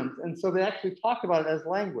and theorems, and so they actually talked about it as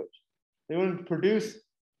language. They wanted to produce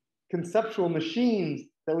conceptual machines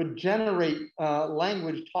that would generate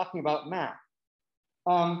language talking about math.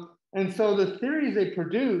 And so the theories they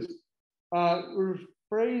produced were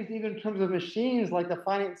phrased even in terms of machines like the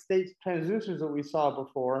finite states transducers that we saw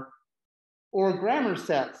before, or grammar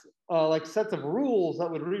sets, like sets of rules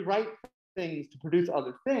that would rewrite things to produce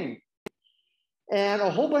other things. And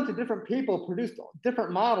a whole bunch of different people produced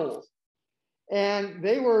different models. And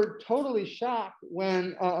they were totally shocked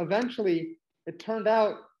when eventually it turned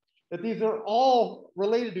out that these are all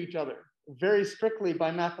related to each other very strictly by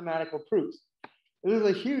mathematical proofs. This is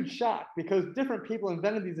a huge shock because different people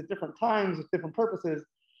invented these at different times with different purposes.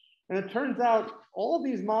 And it turns out all of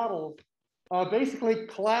these models basically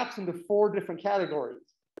collapse into 4 different categories.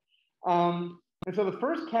 And so the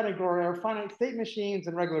first category are finite state machines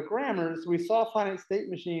and regular grammars. We saw finite state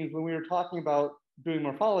machines when we were talking about doing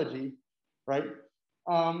morphology, right?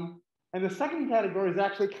 And the second category is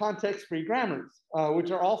actually context-free grammars,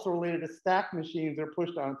 which are also related to stack machines or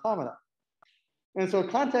push-down automata. And so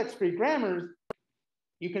context-free grammars,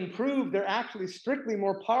 you can prove they're actually strictly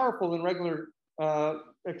more powerful than regular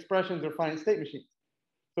expressions or finite state machines.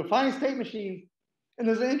 So finite state machines, and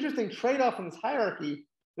there's an interesting trade-off in this hierarchy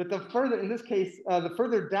that the further, in this case, the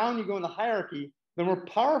further down you go in the hierarchy, the more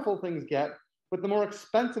powerful things get, but the more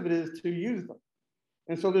expensive it is to use them.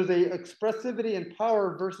 And so there's a expressivity and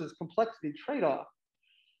power versus complexity trade-off.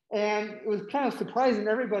 And it was kind of surprising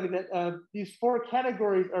to everybody that these 4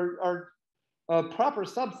 categories are proper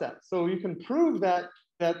subsets. So you can prove that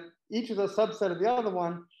each is a subset of the other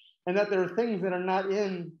one, and that there are things that are not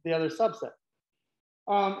in the other subset.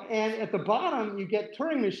 And at the bottom, you get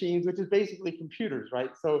Turing machines, which is basically computers, right?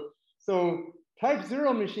 So type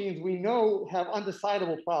 0 machines, we know, have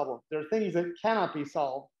undecidable problems. There are things that cannot be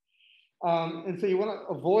solved. And so you want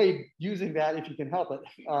to avoid using that if you can help it,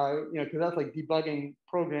 because that's like debugging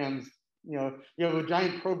programs. You have a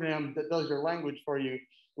giant program that does your language for you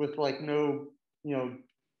with like no,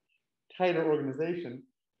 tighter organization.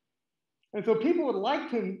 And so people would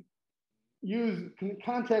like to use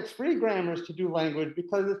context-free grammars to do language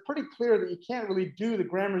because it's pretty clear that you can't really do the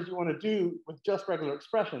grammars you want to do with just regular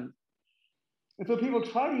expressions. And so people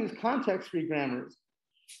try to use context-free grammars,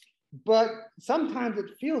 but sometimes it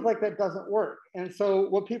feels like that doesn't work. And so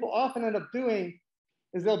what people often end up doing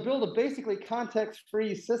is they'll build a basically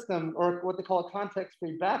context-free system, or what they call a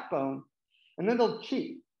context-free backbone, and then they'll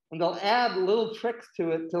cheat. And they'll add little tricks to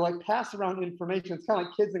it to like pass around information. It's kind of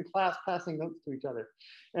like kids in class passing notes to each other.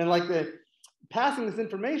 And like the passing this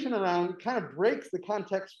information around kind of breaks the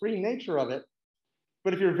context-free nature of it.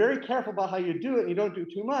 But if you're very careful about how you do it, and you don't do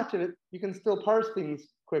too much of it, you can still parse things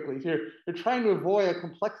quickly. So you're trying to avoid a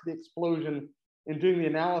complexity explosion in doing the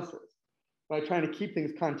analysis by trying to keep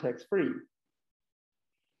things context-free.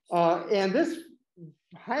 And this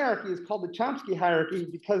hierarchy is called the Chomsky hierarchy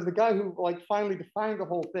because the guy who like finally defined the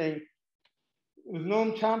whole thing was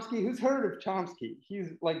Noam Chomsky. Who's heard of Chomsky? He's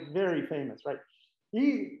like very famous, right?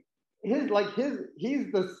 He's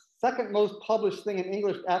the second most published thing in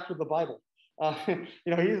English after the Bible.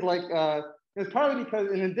 He's like, it's partly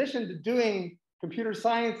because in addition to doing computer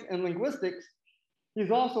science and linguistics,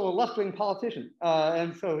 he's also a left-wing politician.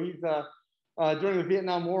 And so he's, during the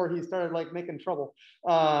Vietnam War, he started like making trouble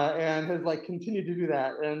and has like continued to do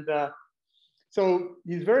that. And so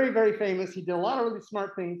he's very, very famous. He did a lot of really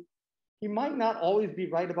smart things. He might not always be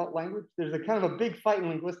right about language. There's a kind of a big fight in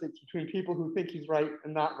linguistics between people who think he's right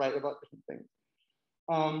and not right about different things.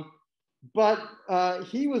 But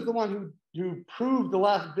he was the one who proved the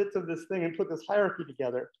last bits of this thing and put this hierarchy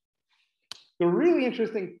together. The really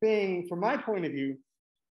interesting thing from my point of view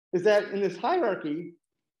is that in this hierarchy,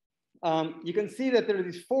 you can see that there are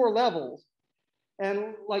these 4 levels,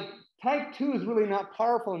 and like type 2 is really not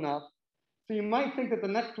powerful enough. So you might think that the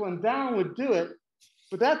next one down would do it,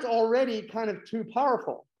 but that's already kind of too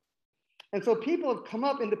powerful. And so people have come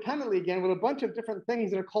up independently again with a bunch of different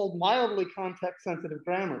things that are called mildly context-sensitive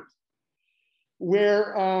grammars,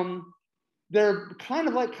 where they're kind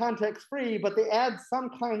of like context-free, but they add some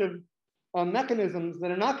kind of mechanisms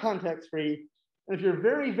that are not context-free. And if you're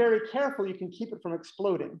very, very careful, you can keep it from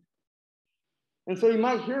exploding. And so you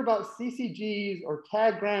might hear about CCGs or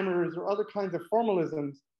tag grammars or other kinds of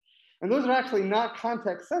formalisms. And those are actually not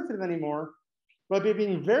context sensitive anymore, but by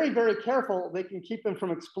being very, very careful, they can keep them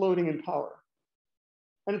from exploding in power.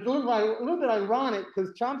 And it's a little bit ironic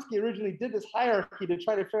because Chomsky originally did this hierarchy to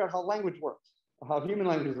try to figure out how language works, how human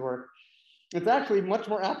languages work. It's actually much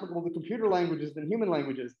more applicable to computer languages than human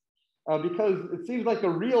languages because it seems like the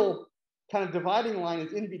real kind of dividing line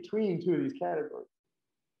is in between 2 of these categories.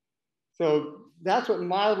 So that's what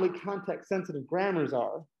mildly context-sensitive grammars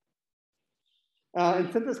are.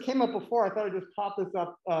 And since this came up before, I thought I'd just pop this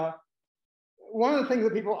up. One of the things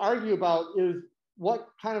that people argue about is what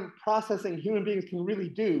kind of processing human beings can really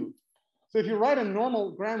do. So if you write a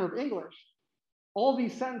normal grammar of English, all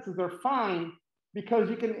these sentences are fine because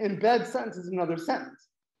you can embed sentences in another sentence.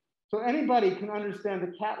 So anybody can understand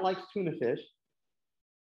the cat likes tuna fish.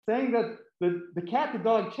 Saying that the cat the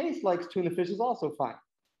dog chase likes tuna fish is also fine.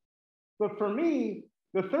 But for me,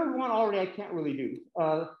 the third one already I can't really do.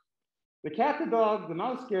 The cat, the dog, the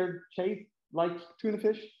mouse scared, chase likes tuna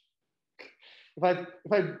fish. If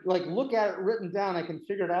I like look at it written down, I can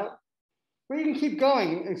figure it out. But you can keep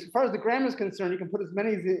going. As far as the grammar is concerned, you can put as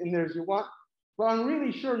many in there as you want. But I'm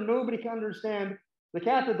really sure nobody can understand the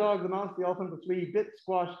cat, the dog, the mouse, the elephant, the flea, bit,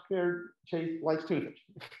 squash, pear, chase, likes tuna fish,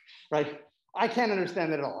 right? I can't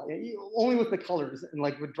understand that at all. Only with the colors and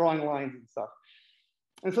like with drawing lines and stuff.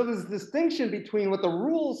 And so there's a distinction between what the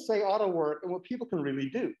rules say ought to work and what people can really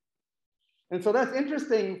do. And so that's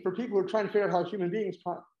interesting for people who are trying to figure out how human beings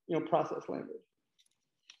process language.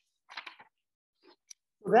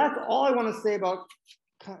 So that's all I want to say about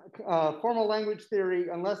formal language theory.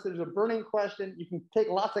 Unless there's a burning question, you can take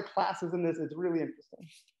lots of classes in this. It's really interesting.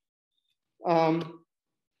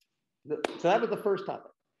 So that was the first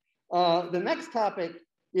topic. The next topic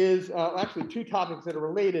is actually two topics that are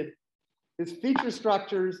related. Is feature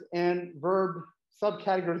structures and verb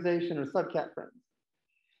subcategorization or subcat frames.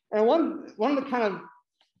 And one of the kind of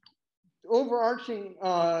overarching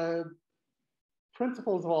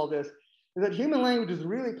principles of all this is that human language is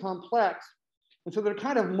really complex. And so there are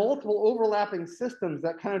kind of multiple overlapping systems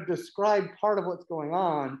that kind of describe part of what's going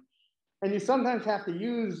on. And you sometimes have to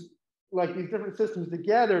use like these different systems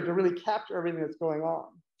together to really capture everything that's going on,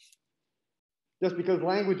 just because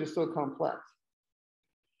language is so complex.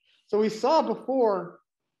 So we saw before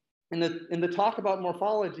in the talk about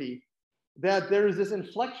morphology that there is this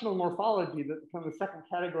inflectional morphology, that's kind of the second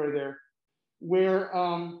category there, where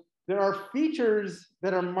there are features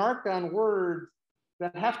that are marked on words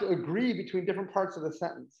that have to agree between different parts of the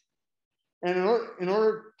sentence. And in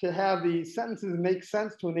order to have the sentences make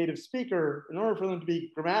sense to a native speaker, in order for them to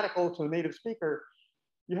be grammatical to a native speaker,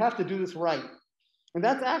 you have to do this right. And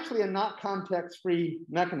that's actually a not context-free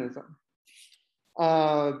mechanism.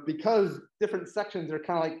 Because different sections are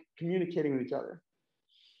kind of like communicating with each other.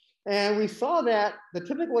 And we saw that the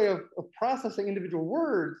typical way of processing individual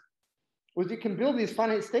words was you can build these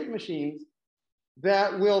finite state machines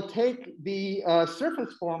that will take the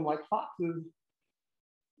surface form, like foxes,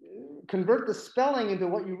 convert the spelling into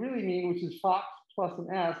what you really mean, which is fox plus an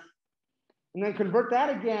S, and then convert that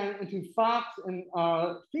again into fox and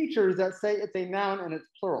features that say it's a noun and it's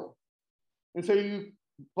plural. And so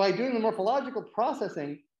by doing the morphological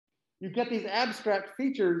processing, you get these abstract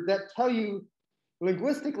features that tell you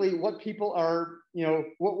linguistically what people are,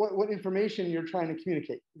 what information you're trying to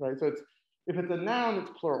communicate, right? So if it's a noun,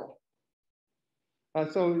 it's plural.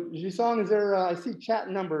 So Zhisong, is there, I see chat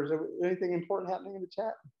numbers. Is there anything important happening in the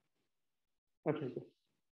chat? Okay, good.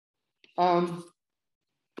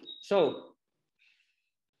 So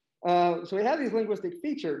we have these linguistic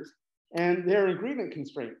features and they're agreement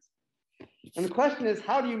constraints. And the question is,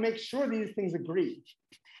 how do you make sure these things agree?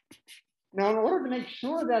 Now, in order to make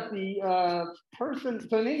sure that the person,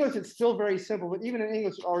 so in English, it's still very simple, but even in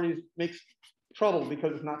English, it already makes trouble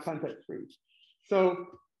because it's not context-free. So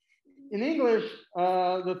in English,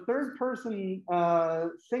 the third person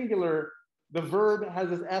singular, the verb has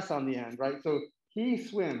this S on the end, right? So he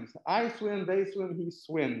swims, I swim, they swim, he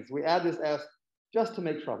swims. We add this S just to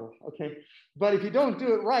make trouble, okay? But if you don't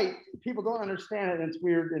do it right, people don't understand it and it's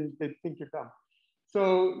weird and they think you're dumb.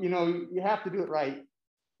 So, you have to do it right.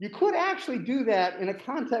 You could actually do that in a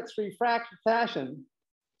context-free fashion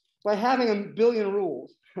by having a billion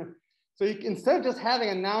rules. So instead of just having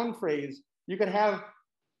a noun phrase, you could have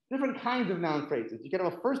different kinds of noun phrases. You could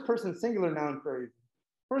have a first-person singular noun phrase,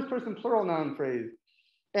 first-person plural noun phrase,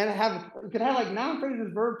 and you could have like noun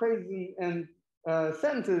phrases, verb phrases, and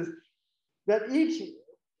sentences that each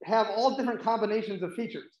have all different combinations of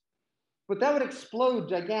features, but that would explode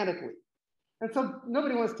gigantically. And so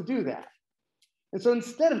nobody wants to do that. And so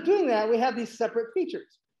instead of doing that, we have these separate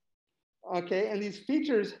features, okay? And these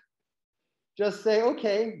features just say,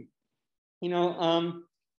 okay, I'll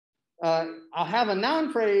have a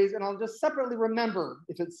noun phrase and I'll just separately remember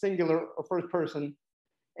if it's singular or first person.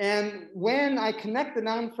 And when I connect the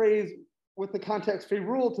noun phrase with the context-free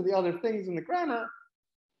rule to the other things in the grammar,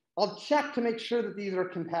 I'll check to make sure that these are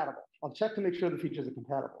compatible. I'll check to make sure the features are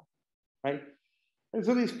compatible, right? And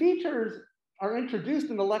so these features are introduced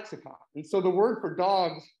in the lexicon. And so the word for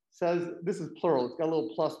dogs says, this is plural, it's got a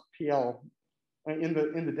little plus PL in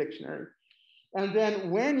the dictionary. And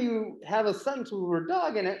then when you have a sentence with the word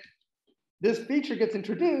dog in it, this feature gets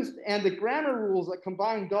introduced and the grammar rules that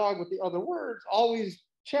combine dog with the other words always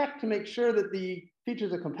check to make sure that the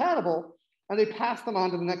features are compatible, and they pass them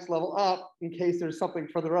on to the next level up in case there's something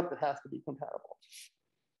further up that has to be compatible.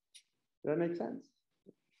 Does that make sense?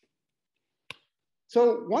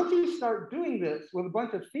 So once you start doing this with a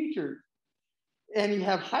bunch of features and you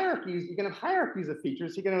have hierarchies, you can have hierarchies of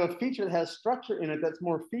features. You can have a feature that has structure in it that's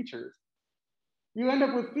more features. You end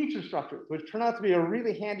up with feature structures, which turn out to be a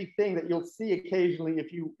really handy thing that you'll see occasionally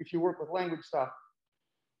if you work with language stuff.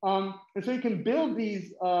 And so you can build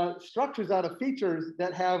these structures out of features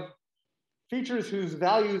that have features whose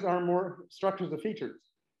values are more structures of features.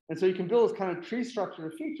 And so you can build this kind of tree structure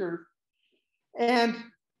of features. And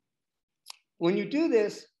when you do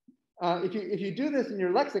this, if you do this in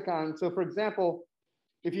your lexicon, so for example,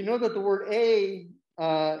 if you know that the word a,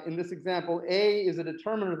 in this example, a is a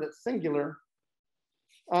determiner that's singular,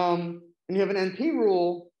 and you have an NP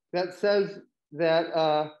rule that says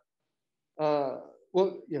that, so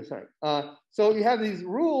you have these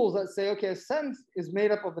rules that say, okay, a sentence is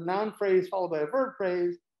made up of a noun phrase followed by a verb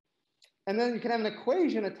phrase. And then you can have an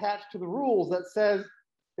equation attached to the rules that says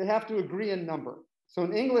they have to agree in number. So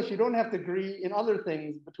in English, you don't have to agree in other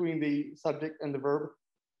things between the subject and the verb.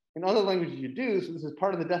 In other languages, you do. So this is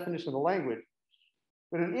part of the definition of the language.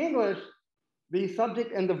 But in English, the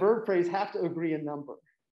subject and the verb phrase have to agree in number.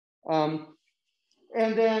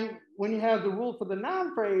 And then when you have the rule for the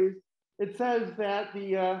noun phrase, it says that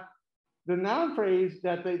the noun phrase,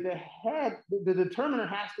 that the determiner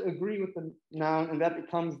has to agree with the noun, and that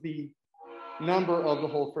becomes the number of the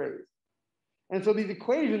whole phrase. And so these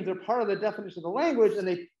equations are part of the definition of the language, and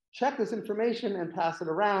they check this information and pass it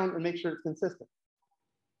around and make sure it's consistent.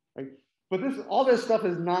 Right? But all this stuff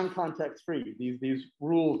is non-context free, these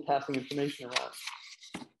rules passing information around.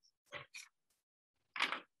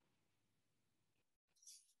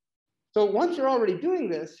 So once you're already doing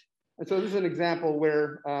this, and so this is an example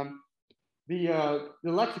where the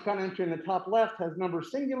lexicon entry in the top left has number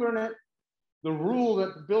singular in it. The rule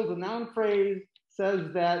that builds a noun phrase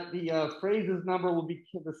says that the phrase's number will be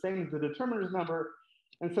the same as the determiner's number.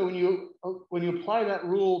 And so when you apply that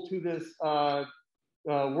rule to this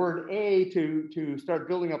word A to start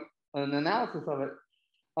building up an analysis of it,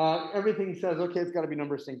 everything says, okay, it's got to be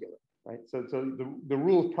number singular, right? So the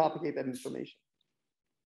rules propagate that information.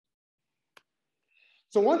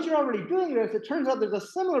 So once you're already doing this, it turns out there's a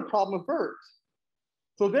similar problem with verbs.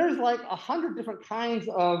 So there's like 100 different kinds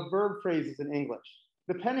of verb phrases in English,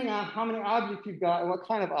 depending on how many objects you've got and what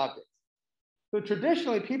kind of objects. So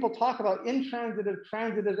traditionally, people talk about intransitive,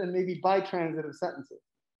 transitive, and maybe bitransitive sentences.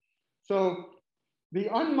 So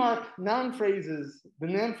the unmarked noun phrases, the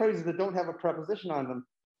noun phrases that don't have a preposition on them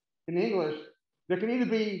in English, there can either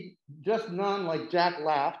be just none, like Jack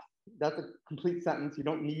laughed. That's a complete sentence. You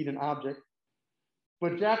don't need an object.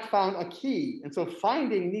 But Jack found a key. And so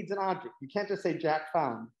finding needs an object. You can't just say Jack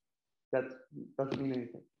found. That doesn't mean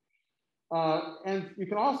anything. And you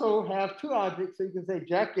can also have two objects. So you can say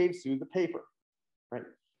Jack gave Sue the paper, right?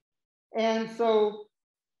 And so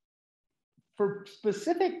for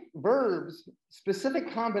specific verbs,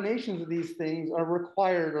 specific combinations of these things are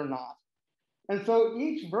required or not. And so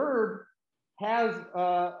each verb has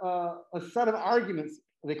a set of arguments,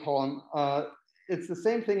 they call them. It's the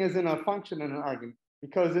same thing as in a function and an argument.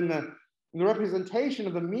 Because in the representation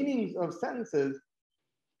of the meanings of sentences,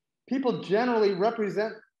 people generally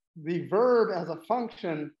represent the verb as a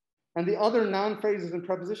function, and the other noun phrases and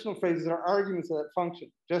prepositional phrases are arguments of that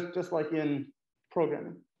function, just like in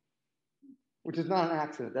programming, which is not an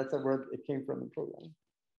accident. That's where it came from in programming.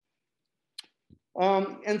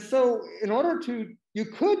 And so in order to, you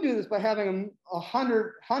could do this by having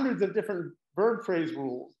hundreds of different verb phrase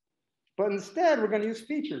rules. But instead, we're going to use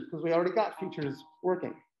features because we already got features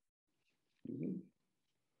working.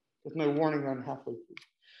 There's no warning on halfway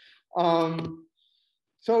through.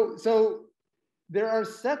 So there are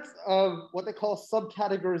sets of what they call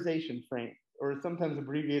subcategorization frames, or sometimes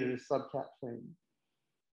abbreviated as subcat frames.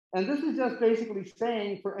 And this is just basically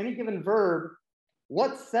saying for any given verb,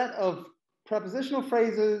 what set of prepositional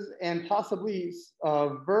phrases and possibly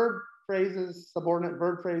verb phrases, subordinate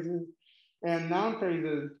verb phrases, and noun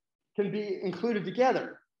phrases can be included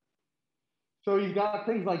together. So you've got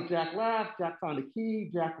things like Jack laughed, Jack found a key,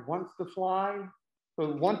 Jack wants to fly.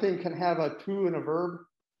 So one thing can have a to and a verb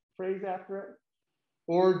phrase after it.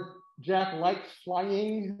 Or Jack likes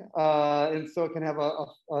flying, and so it can have a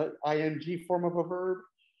ing form of a verb.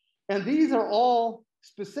 And these are all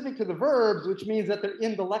specific to the verbs, which means that they're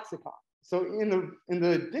in the lexicon. So in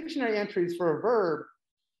the dictionary entries for a verb,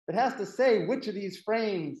 it has to say which of these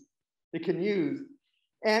frames it can use.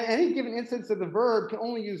 And any given instance of the verb can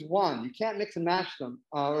only use one. You can't mix and match them,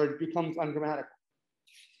 or it becomes ungrammatical.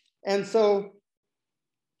 And so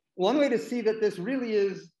one way to see that this really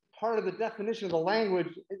is part of the definition of the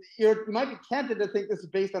language, you might be tempted to think this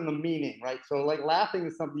is based on the meaning, right? So like laughing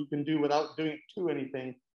is something you can do without doing it to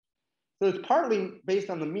anything. So it's partly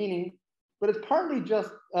based on the meaning, but it's partly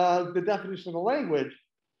just the definition of the language.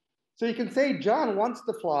 So you can say John wants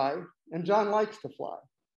to fly and John likes to fly.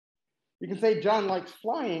 You can say John likes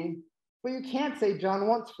flying, but you can't say John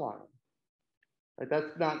wants flying. Right?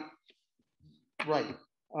 That's not right.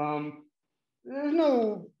 There's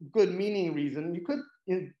no good meaning reason. You could,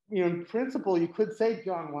 in principle, you could say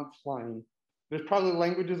John wants flying. There's probably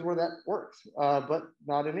languages where that works, but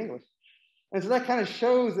not in English. And so that kind of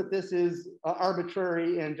shows that this is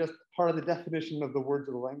arbitrary and just part of the definition of the words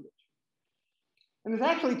of the language. And there's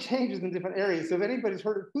actually changes in different areas. So if anybody's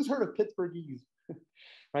heard of, who's heard of Pittsburghese,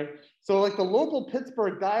 right? So like the local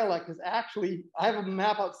Pittsburgh dialect is actually, I have a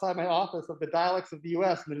map outside my office of the dialects of the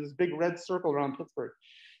US, and there's this big red circle around Pittsburgh.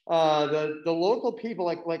 The local people,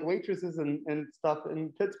 like waitresses and stuff in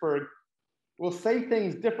Pittsburgh, will say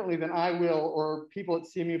things differently than I will, or people at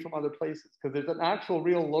CMU from other places, because there's an actual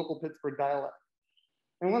real local Pittsburgh dialect.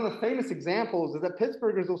 And one of the famous examples is that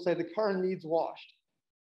Pittsburghers will say the car needs washed,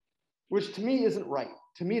 which to me isn't right.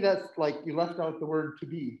 To me, that's like you left out the word to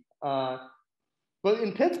be. But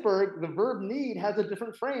in Pittsburgh, the verb need has a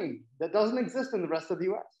different frame that doesn't exist in the rest of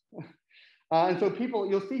the US. And so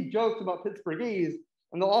you'll see jokes about Pittsburghese,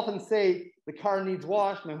 and they'll often say the car needs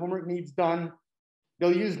washed, my homework needs done.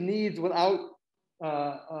 They'll use needs without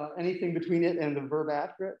anything between it and the verb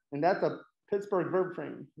after it. And that's a Pittsburgh verb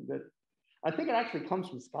frame that I think it actually comes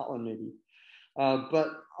from Scotland maybe. But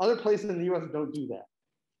other places in the US don't do that.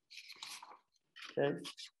 Okay.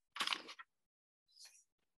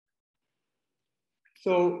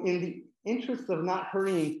 So in the interest of not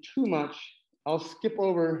hurrying too much, I'll skip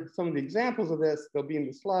over some of the examples of this. They'll be in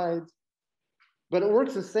the slides. But it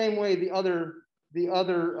works the same way the other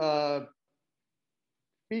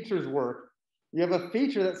features work. You have a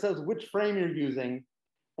feature that says which frame you're using,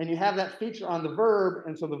 and you have that feature on the verb,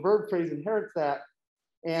 and so the verb phrase inherits that,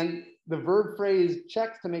 and the verb phrase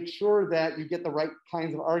checks to make sure that you get the right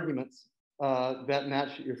kinds of arguments that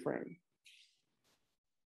match your frame.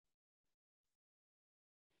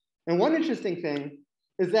 And one interesting thing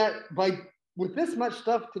is that with this much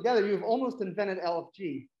stuff together, you've almost invented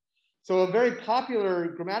LFG. So a very popular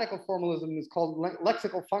grammatical formalism is called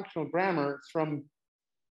lexical functional grammar. It's from,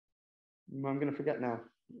 I'm going to forget now,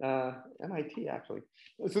 MIT actually.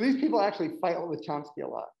 So these people actually fight with Chomsky a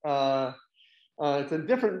lot. It's a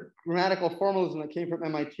different grammatical formalism that came from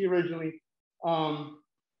MIT originally.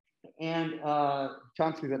 And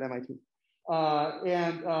Chomsky's at MIT.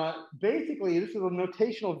 Basically, this is a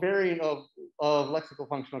notational variant of lexical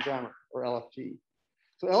functional grammar, or LFG.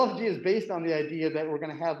 So LFG is based on the idea that we're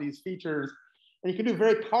going to have these features, and you can do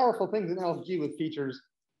very powerful things in LFG with features.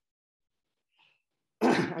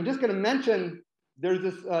 I'm just going to mention there's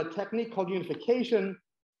this technique called unification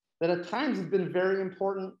that at times has been very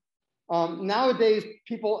important. Nowadays,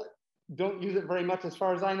 people don't use it very much as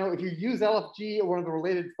far as I know. If you use LFG or one of the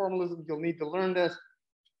related formalisms, you'll need to learn this.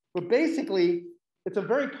 But basically, it's a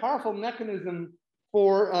very powerful mechanism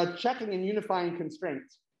for checking and unifying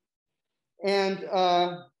constraints. And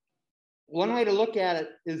one way to look at it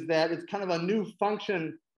is that it's kind of a new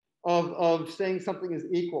function of saying something is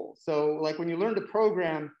equal. So like when you learn to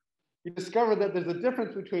program, you discover that there's a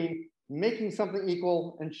difference between making something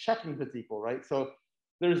equal and checking if it's equal, right? So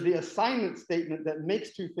there's the assignment statement that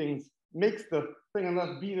makes two things, makes the thing on the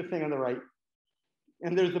left be the thing on the right.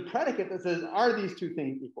 And there's the predicate that says, are these two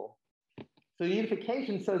things equal? So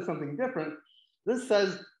unification says something different. This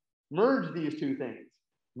says, merge these two things.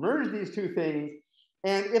 Merge these two things,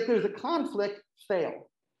 and if there's a conflict, fail.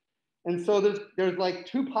 And so there's like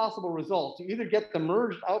two possible results. You either get the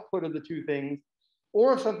merged output of the two things,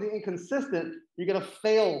 or if something inconsistent, you get a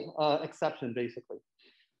fail exception, basically.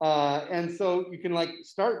 And so you can like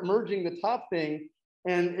start merging the top thing,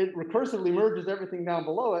 and it recursively merges everything down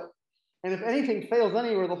below it. And if anything fails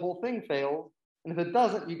anywhere, the whole thing fails. And if it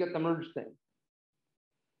doesn't, you get the merged thing.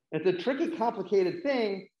 It's a tricky, complicated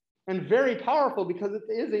thing, and very powerful because it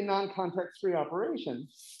is a non-context-free operation.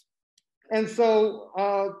 And so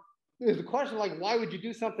there's a question like, why would you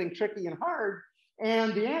do something tricky and hard?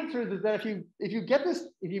 And the answer is that if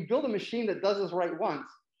you build a machine that does this right once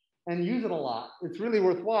and use it a lot, it's really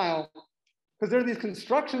worthwhile, because there are these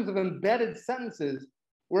constructions of embedded sentences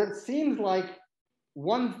where it seems like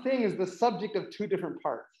one thing is the subject of two different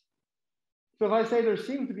parts. So if I say there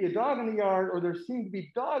seems to be a dog in the yard, or there seem to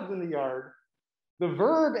be dogs in the yard, the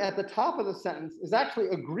verb at the top of the sentence is actually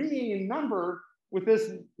agreeing in number with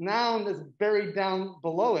this noun that's buried down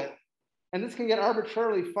below it. And this can get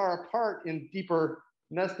arbitrarily far apart in deeper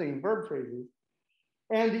nesting verb phrases.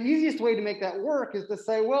 And the easiest way to make that work is to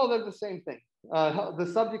say, well, they're the same thing.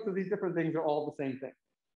 The subjects of these different things are all the same thing.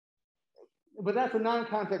 But that's a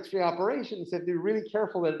non-context-free operation, so you have to be really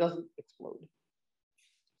careful that it doesn't explode.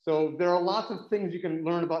 So there are lots of things you can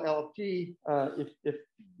learn about LFG if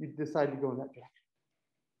you decide to go in that direction.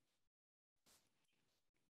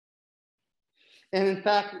 And in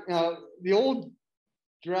fact, the old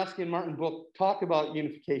Jurafsky and Martin book talk about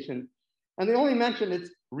unification, and they only mention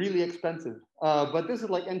it's really expensive. But this is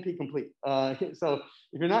like NP complete. So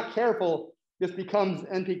if you're not careful, this becomes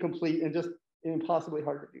NP complete and just impossibly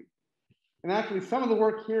hard to do. And actually, some of the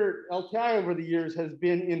work here at LTI over the years has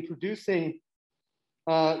been in producing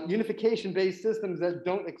unification-based systems that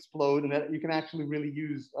don't explode and that you can actually really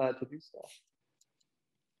use to do stuff.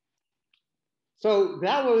 So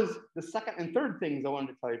that was the second and third things I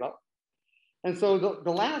wanted to tell you about. And so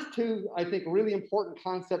the last two, I think, really important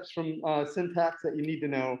concepts from syntax that you need to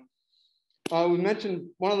know. We mentioned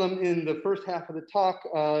one of them in the first half of the talk.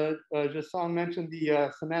 Zhisong mentioned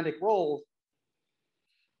the semantic roles.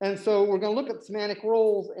 And so we're going to look at semantic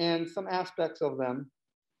roles and some aspects of them.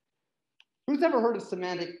 Who's ever heard of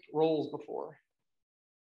semantic roles before?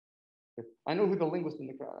 I know who the linguist in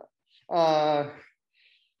the crowd are.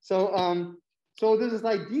 So there's this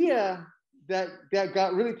idea that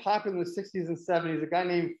got really popular in the 60s and 70s. A guy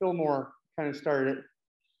named Fillmore kind of started it.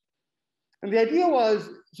 And the idea was,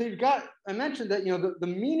 so you've got, I mentioned that, the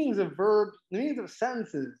meanings of verbs, the meanings of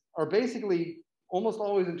sentences are basically almost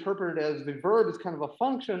always interpreted as the verb is kind of a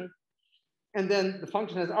function, and then the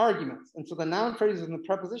function has arguments. And so the noun phrases and the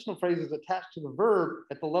prepositional phrases attached to the verb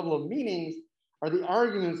at the level of meanings are the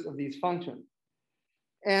arguments of these functions.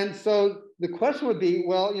 And so the question would be,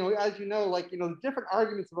 well, as you know, the different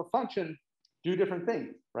arguments of a function do different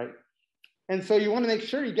things, right? And so you want to make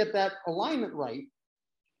sure you get that alignment right.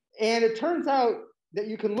 And it turns out that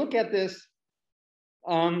you can look at this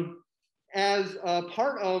as a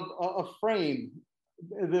part of a frame.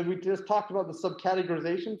 We just talked about the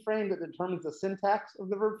subcategorization frame that determines the syntax of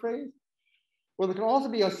the verb phrase. Well, there can also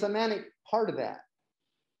be a semantic part of that.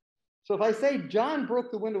 So if I say John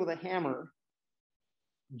broke the window with a hammer,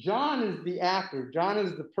 John is the actor. John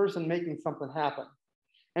is the person making something happen.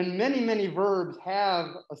 And many, many verbs have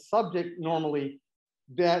a subject normally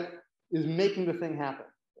that is making the thing happen.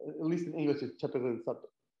 At least in English, it's typically the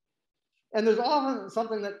subject. And there's often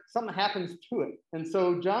something happens to it. And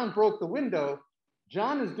so John broke the window.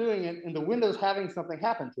 John is doing it, and the window's having something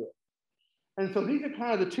happen to it. And so these are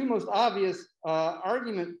kind of the two most obvious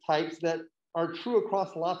argument types that are true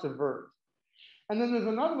across lots of verbs. And then there's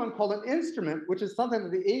another one called an instrument, which is something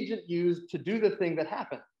that the agent used to do the thing that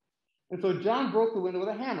happened. And so John broke the window with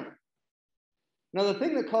a hammer. Now, the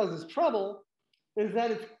thing that causes trouble is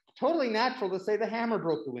that it's totally natural to say the hammer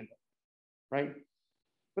broke the window, right?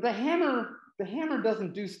 But the hammer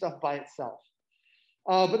doesn't do stuff by itself.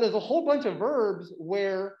 But there's a whole bunch of verbs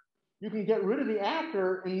where you can get rid of the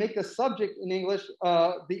actor and make the subject in English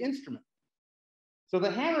the instrument. So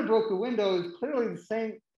the hammer broke the window is clearly the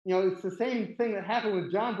same, it's the same thing that happened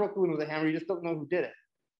with John broke the window with a hammer, you just don't know who did it.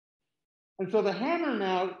 And so the hammer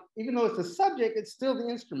now, even though it's the subject, it's still the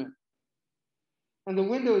instrument. And the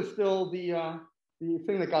window is still the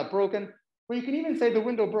thing that got broken. But you can even say the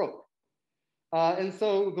window broke. And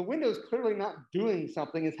so the window is clearly not doing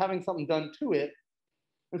something, it's having something done to it.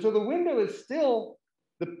 And so the window is still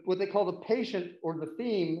what they call the patient or the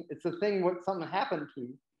theme. It's the thing what something happened to.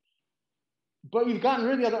 But you've gotten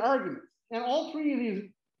rid of the other arguments. And all three of these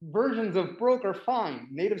versions of broke are fine.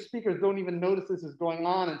 Native speakers don't even notice this is going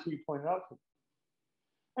on until you point it out to them.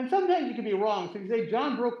 And sometimes you can be wrong. So you say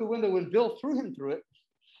John broke the window when Bill threw him through it.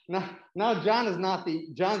 Now John is not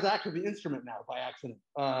John's actually the instrument now by accident.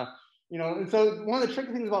 And so one of the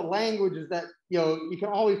tricky things about language is that you can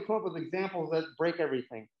always come up with examples that break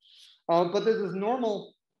everything. But there's this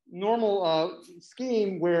normal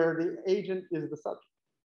scheme where the agent is the subject.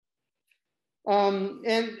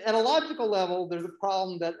 And at a logical level, there's a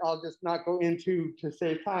problem that I'll just not go into to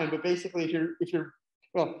save time. But basically, if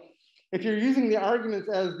you're using the arguments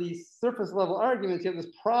as the surface level arguments, you have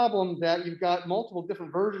this problem that you've got multiple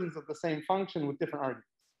different versions of the same function with different arguments,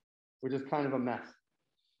 which is kind of a mess.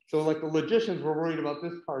 So like the logicians were worried about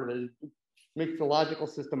this part of it. It makes the logical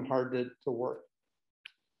system hard to work.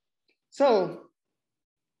 So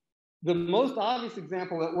the most obvious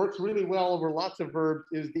example that works really well over lots of verbs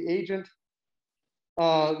is the agent.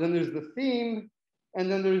 Then there's the theme,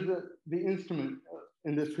 and then there's the instrument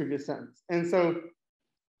in this previous sentence. And so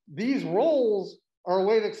these roles are a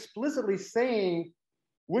way of explicitly saying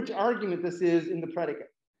which argument this is in the predicate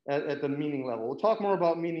at the meaning level. We'll talk more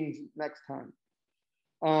about meanings next time.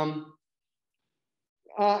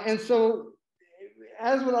 And so,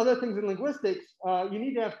 as with other things in linguistics, you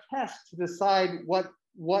need to have tests to decide what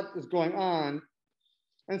is going on.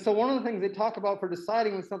 And so one of the things they talk about for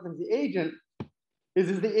deciding when something's the agent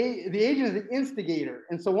is the agent is the instigator.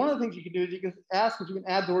 And so one of the things you can do is you can ask if you can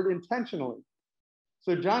add the word intentionally.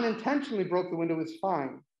 So John intentionally broke the window is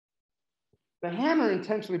fine. The hammer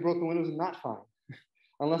intentionally broke the window is not fine,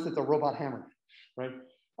 unless it's a robot hammer. right?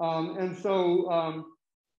 And so,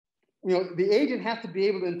 you know, the agent has to be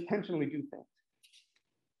able to intentionally do things.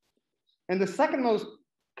 And the second most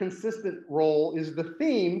consistent role is the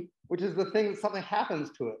theme, which is the thing that something happens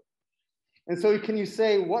to it. And so can you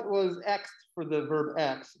say, what was X for the verb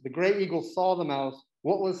X? The gray eagle saw the mouse.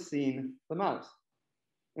 What was seen? The mouse.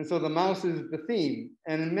 And so the mouse is the theme.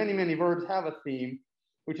 And many, many verbs have a theme,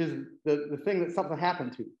 which is the thing that something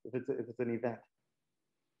happened to, if it's an event.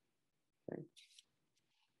 Okay.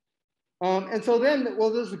 And so then,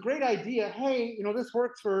 well, there's a great idea. Hey, you know, this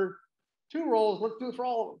works for 2 roles. Let's do it for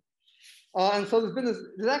all of them. And so there's been this,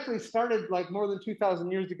 it actually started like more than 2,000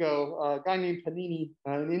 years ago. A guy named Panini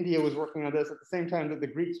in India was working on this at the same time that the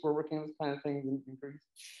Greeks were working on this kind of thing in Greece.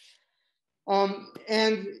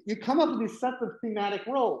 And you come up with these sets of thematic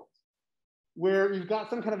roles where you've got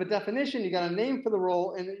some kind of a definition, you got a name for the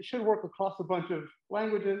role, and it should work across a bunch of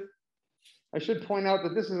languages. I should point out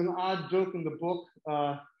that this is an odd joke in the book.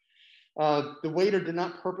 The waiter did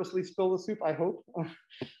not purposely spill the soup, I hope. You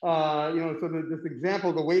know, so this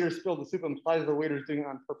example, the waiter spilled the soup, implies the waiter's doing it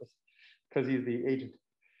on purpose because he's the agent.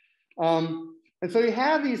 And so you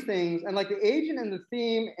have these things, and like the agent and the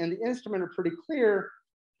theme and the instrument are pretty clear,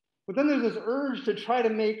 but then there's this urge to try to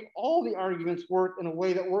make all the arguments work in a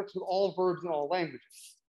way that works with all verbs in all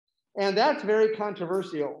languages. And that's very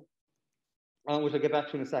controversial, which I'll get back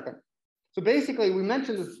to in a second. So basically, we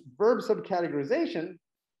mentioned this verb subcategorization.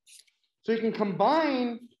 So you can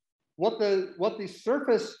combine what the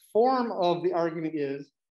surface form of the argument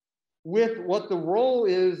is with what the role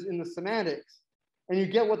is in the semantics, and you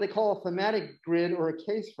get what they call a thematic grid or a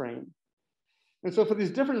case frame. And so for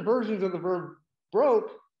these different versions of the verb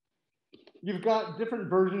broke, you've got different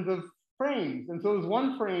versions of frames. And so there's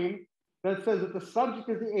one frame that says that the subject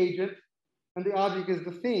is the agent and the object is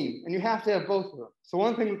the theme, and you have to have both of them. So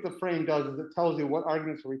one thing that the frame does is it tells you what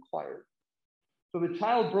arguments are required. So the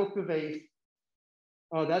child broke the vase.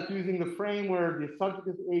 That's using the frame where the subject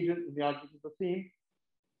is the agent and the object is the theme.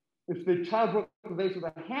 If the child broke the vase with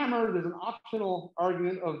a hammer, there's an optional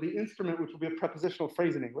argument of the instrument, which will be a prepositional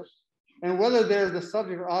phrase in English. And whether they're the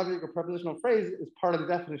subject or object or prepositional phrase is part of the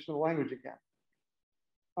definition of the language again.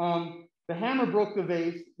 The hammer broke the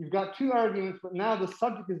vase. You've got 2 arguments, but now the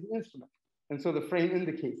subject is the instrument. And so the frame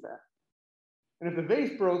indicates that. And if the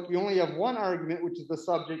vase broke, you only have 1 argument, which is the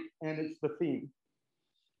subject, and it's the theme.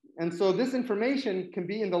 And so this information can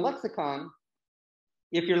be in the lexicon.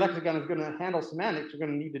 If your lexicon is going to handle semantics, you're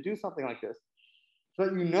going to need to do something like this, so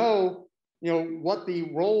that you know what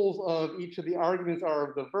the roles of each of the arguments are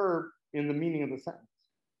of the verb in the meaning of the sentence.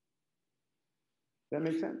 Does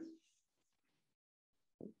that make sense?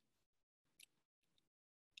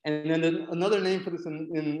 And then another name for this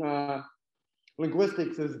in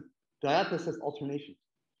linguistics is diathesis alternation.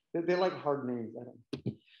 They like hard names, I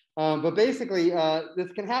don't. But basically,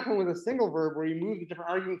 this can happen with a single verb where you move the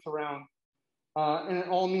different arguments around, and it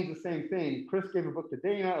all means the same thing. Chris gave a book to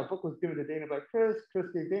Dana. A book was given to Dana by Chris. Chris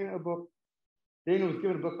gave Dana a book. Dana was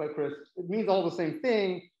given a book by Chris. It means all the same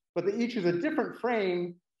thing, but they each use a different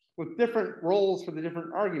frame with different roles for the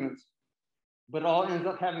different arguments. But it all ends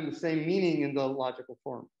up having the same meaning in the logical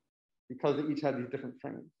form because they each have these different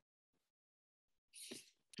frames.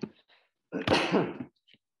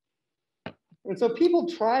 And so people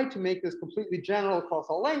tried to make this completely general across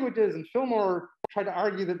all languages, and Fillmore tried to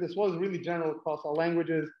argue that this was really general across all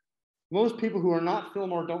languages. Most people who are not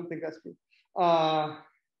Fillmore don't think that's true.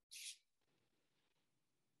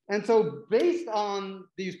 And so based on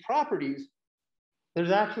these properties,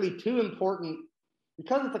 there's actually 2 important,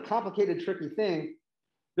 because it's a complicated, tricky thing,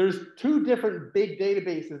 there's 2 different big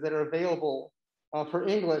databases that are available for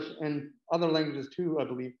English and other languages too, I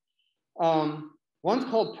believe. One's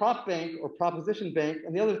called PropBank or Proposition Bank,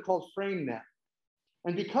 and the other is called FrameNet.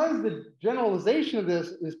 And because the generalization of this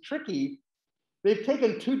is tricky, they've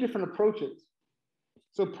taken 2 different approaches.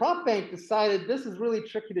 So PropBank decided this is really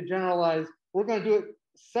tricky to generalize. We're going to do it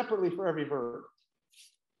separately for every verb.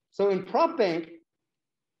 So in PropBank,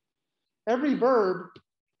 every verb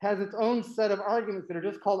has its own set of arguments that are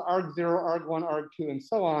just called arg0, arg1, arg2, and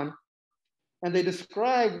so on. And they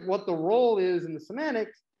describe what the role is in the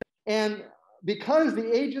semantics. And because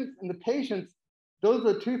the agents and the patients, those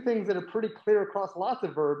are the 2 things that are pretty clear across lots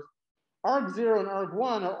of verbs, arg0 and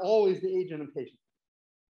arg1 are always the agent and patient.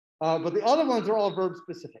 But the other ones are all verb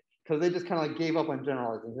specific because they just kind of like gave up on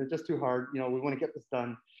generalizing. They're just too hard. We want to get this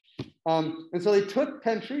done. And so they took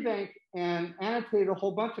Penn Tree Bank and annotated a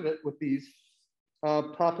whole bunch of it with these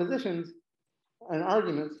propositions and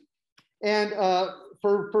arguments. And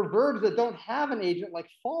for verbs that don't have an agent, like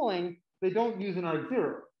falling, they don't use an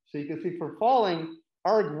arg0. So you can see for falling,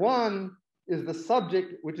 arg1 is the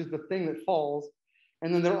subject, which is the thing that falls,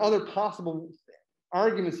 And then there are other possible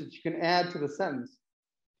arguments that you can add to the sentence.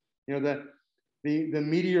 You know, the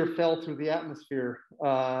meteor fell through the atmosphere.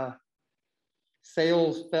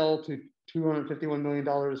 Sales fell to $251 million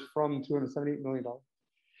from $278 million.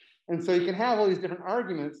 And so you can have all these different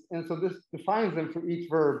arguments. And so this defines them for each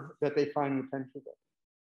verb that they find in the tense result.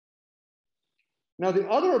 Now, the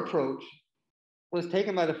other approach was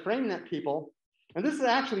taken by the FrameNet people. And this is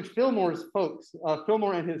actually Fillmore's folks,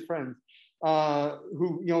 Fillmore and his friends,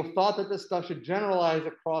 who thought that this stuff should generalize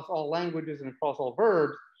across all languages and across all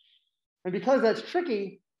verbs. And because that's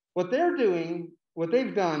tricky, what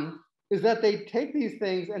they've done is that they take these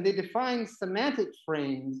things and they define semantic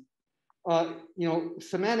frames,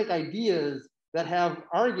 semantic ideas that have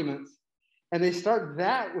arguments, and they start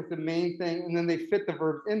that with the main thing, and then they fit the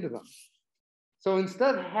verbs into them. So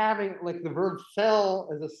instead of having like the verb fell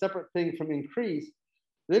as a separate thing from increase,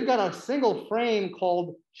 they've got a single frame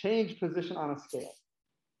called change position on a scale.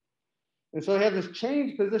 And so they have this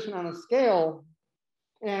change position on a scale,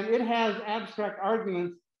 and it has abstract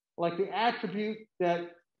arguments like the attribute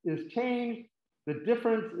that is changed, the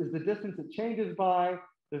difference is the distance it changes by,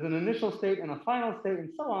 there's an initial state and a final state, and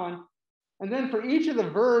so on. And then for each of the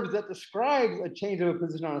verbs that describes a change of a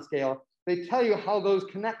position on a scale, they tell you how those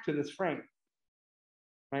connect to this frame,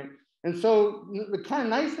 right? And so the kind of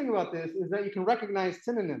nice thing about this is that you can recognize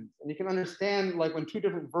synonyms, and you can understand like when two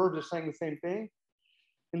different verbs are saying the same thing.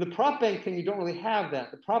 In the PropBank thing, you don't really have that.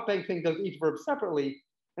 The PropBank thing does each verb separately,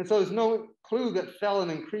 and so there's no clue that fell and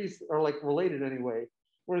increase are like related anyway.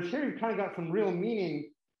 Whereas here you've kind of got some real meaning.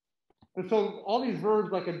 And so all these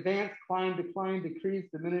verbs like advance, climb, decline, decrease,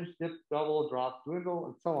 diminish, dip, double, drop, dwindle,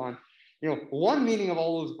 and so on. One meaning of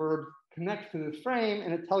all those verbs connects to this frame,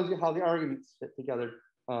 and it tells you how the arguments fit together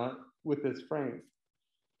with this frame.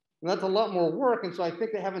 And that's a lot more work, and so I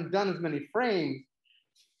think they haven't done as many frames.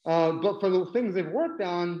 But for the things they've worked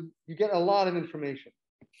on, you get a lot of information.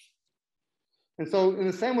 And so in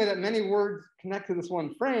the same way that many words connect to this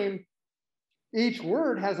one frame, each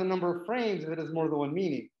word has a number of frames if it has more than one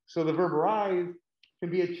meaning. So the verb rise can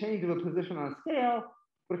be a change of a position on a scale,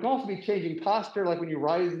 but it can also be changing posture, like when you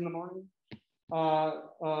rise in the morning.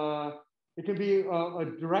 It can be a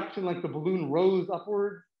direction like the balloon rose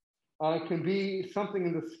upward. It can be something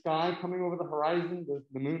in the sky coming over the horizon,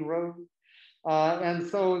 the moon rose. And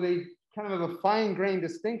so they kind of have a fine-grained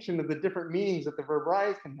distinction of the different meanings that the verb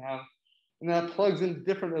rise can have, and that plugs into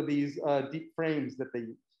different of these deep frames that they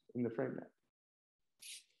use in the FrameNet.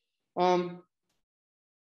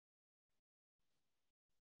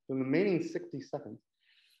 The remaining 60 seconds.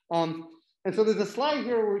 And so there's a slide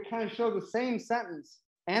here where we kind of show the same sentence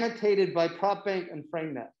annotated by PropBank and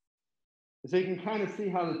FrameNet. So you can kind of see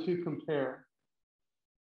how the two compare.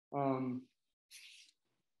 And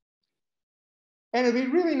it'd be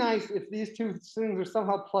really nice if these two things are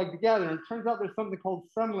somehow plugged together. And it turns out there's something called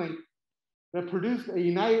Semlink that produced a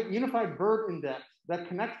unified verb index that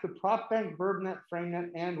connects the PropBank, VerbNet, FrameNet,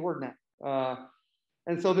 and WordNet.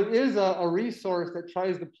 And so there is a resource that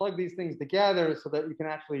tries to plug these things together so that you can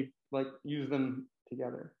actually like use them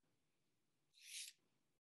together.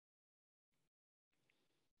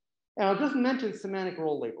 And I'll just mention semantic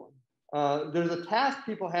role labeling. There's a task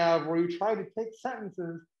people have where you try to take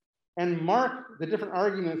sentences and mark the different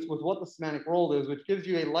arguments with what the semantic role is, which gives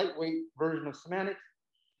you a lightweight version of semantics.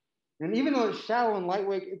 And even though it's shallow and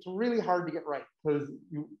lightweight, it's really hard to get right because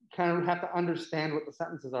you kind of have to understand what the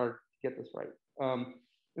sentences are to get this right.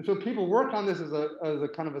 And so people work on this as a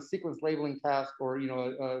kind of a sequence labeling task or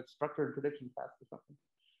a structured prediction task or something.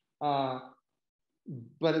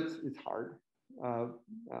 But it's hard to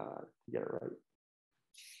get it right.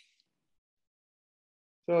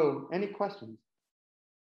 So any questions?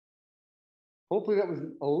 Hopefully that was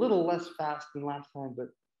a little less fast than last time, but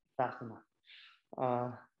fast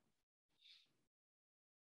enough.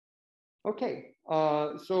 Okay,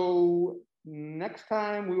 so next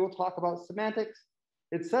time we will talk about semantics.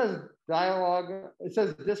 It says dialogue, it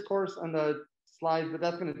says discourse on the slides, but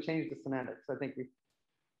that's going to change to semantics. I think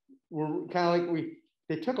we're kind of like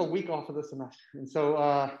they took a week off of the semester, and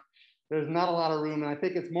so there's not a lot of room. And I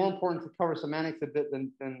think it's more important to cover semantics a bit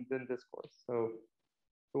than discourse. So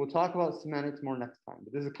we'll talk about semantics more next time.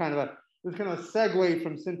 But this is kind of a segue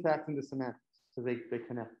from syntax into semantics, so they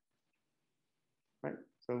connect. Right.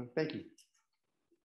 So thank you.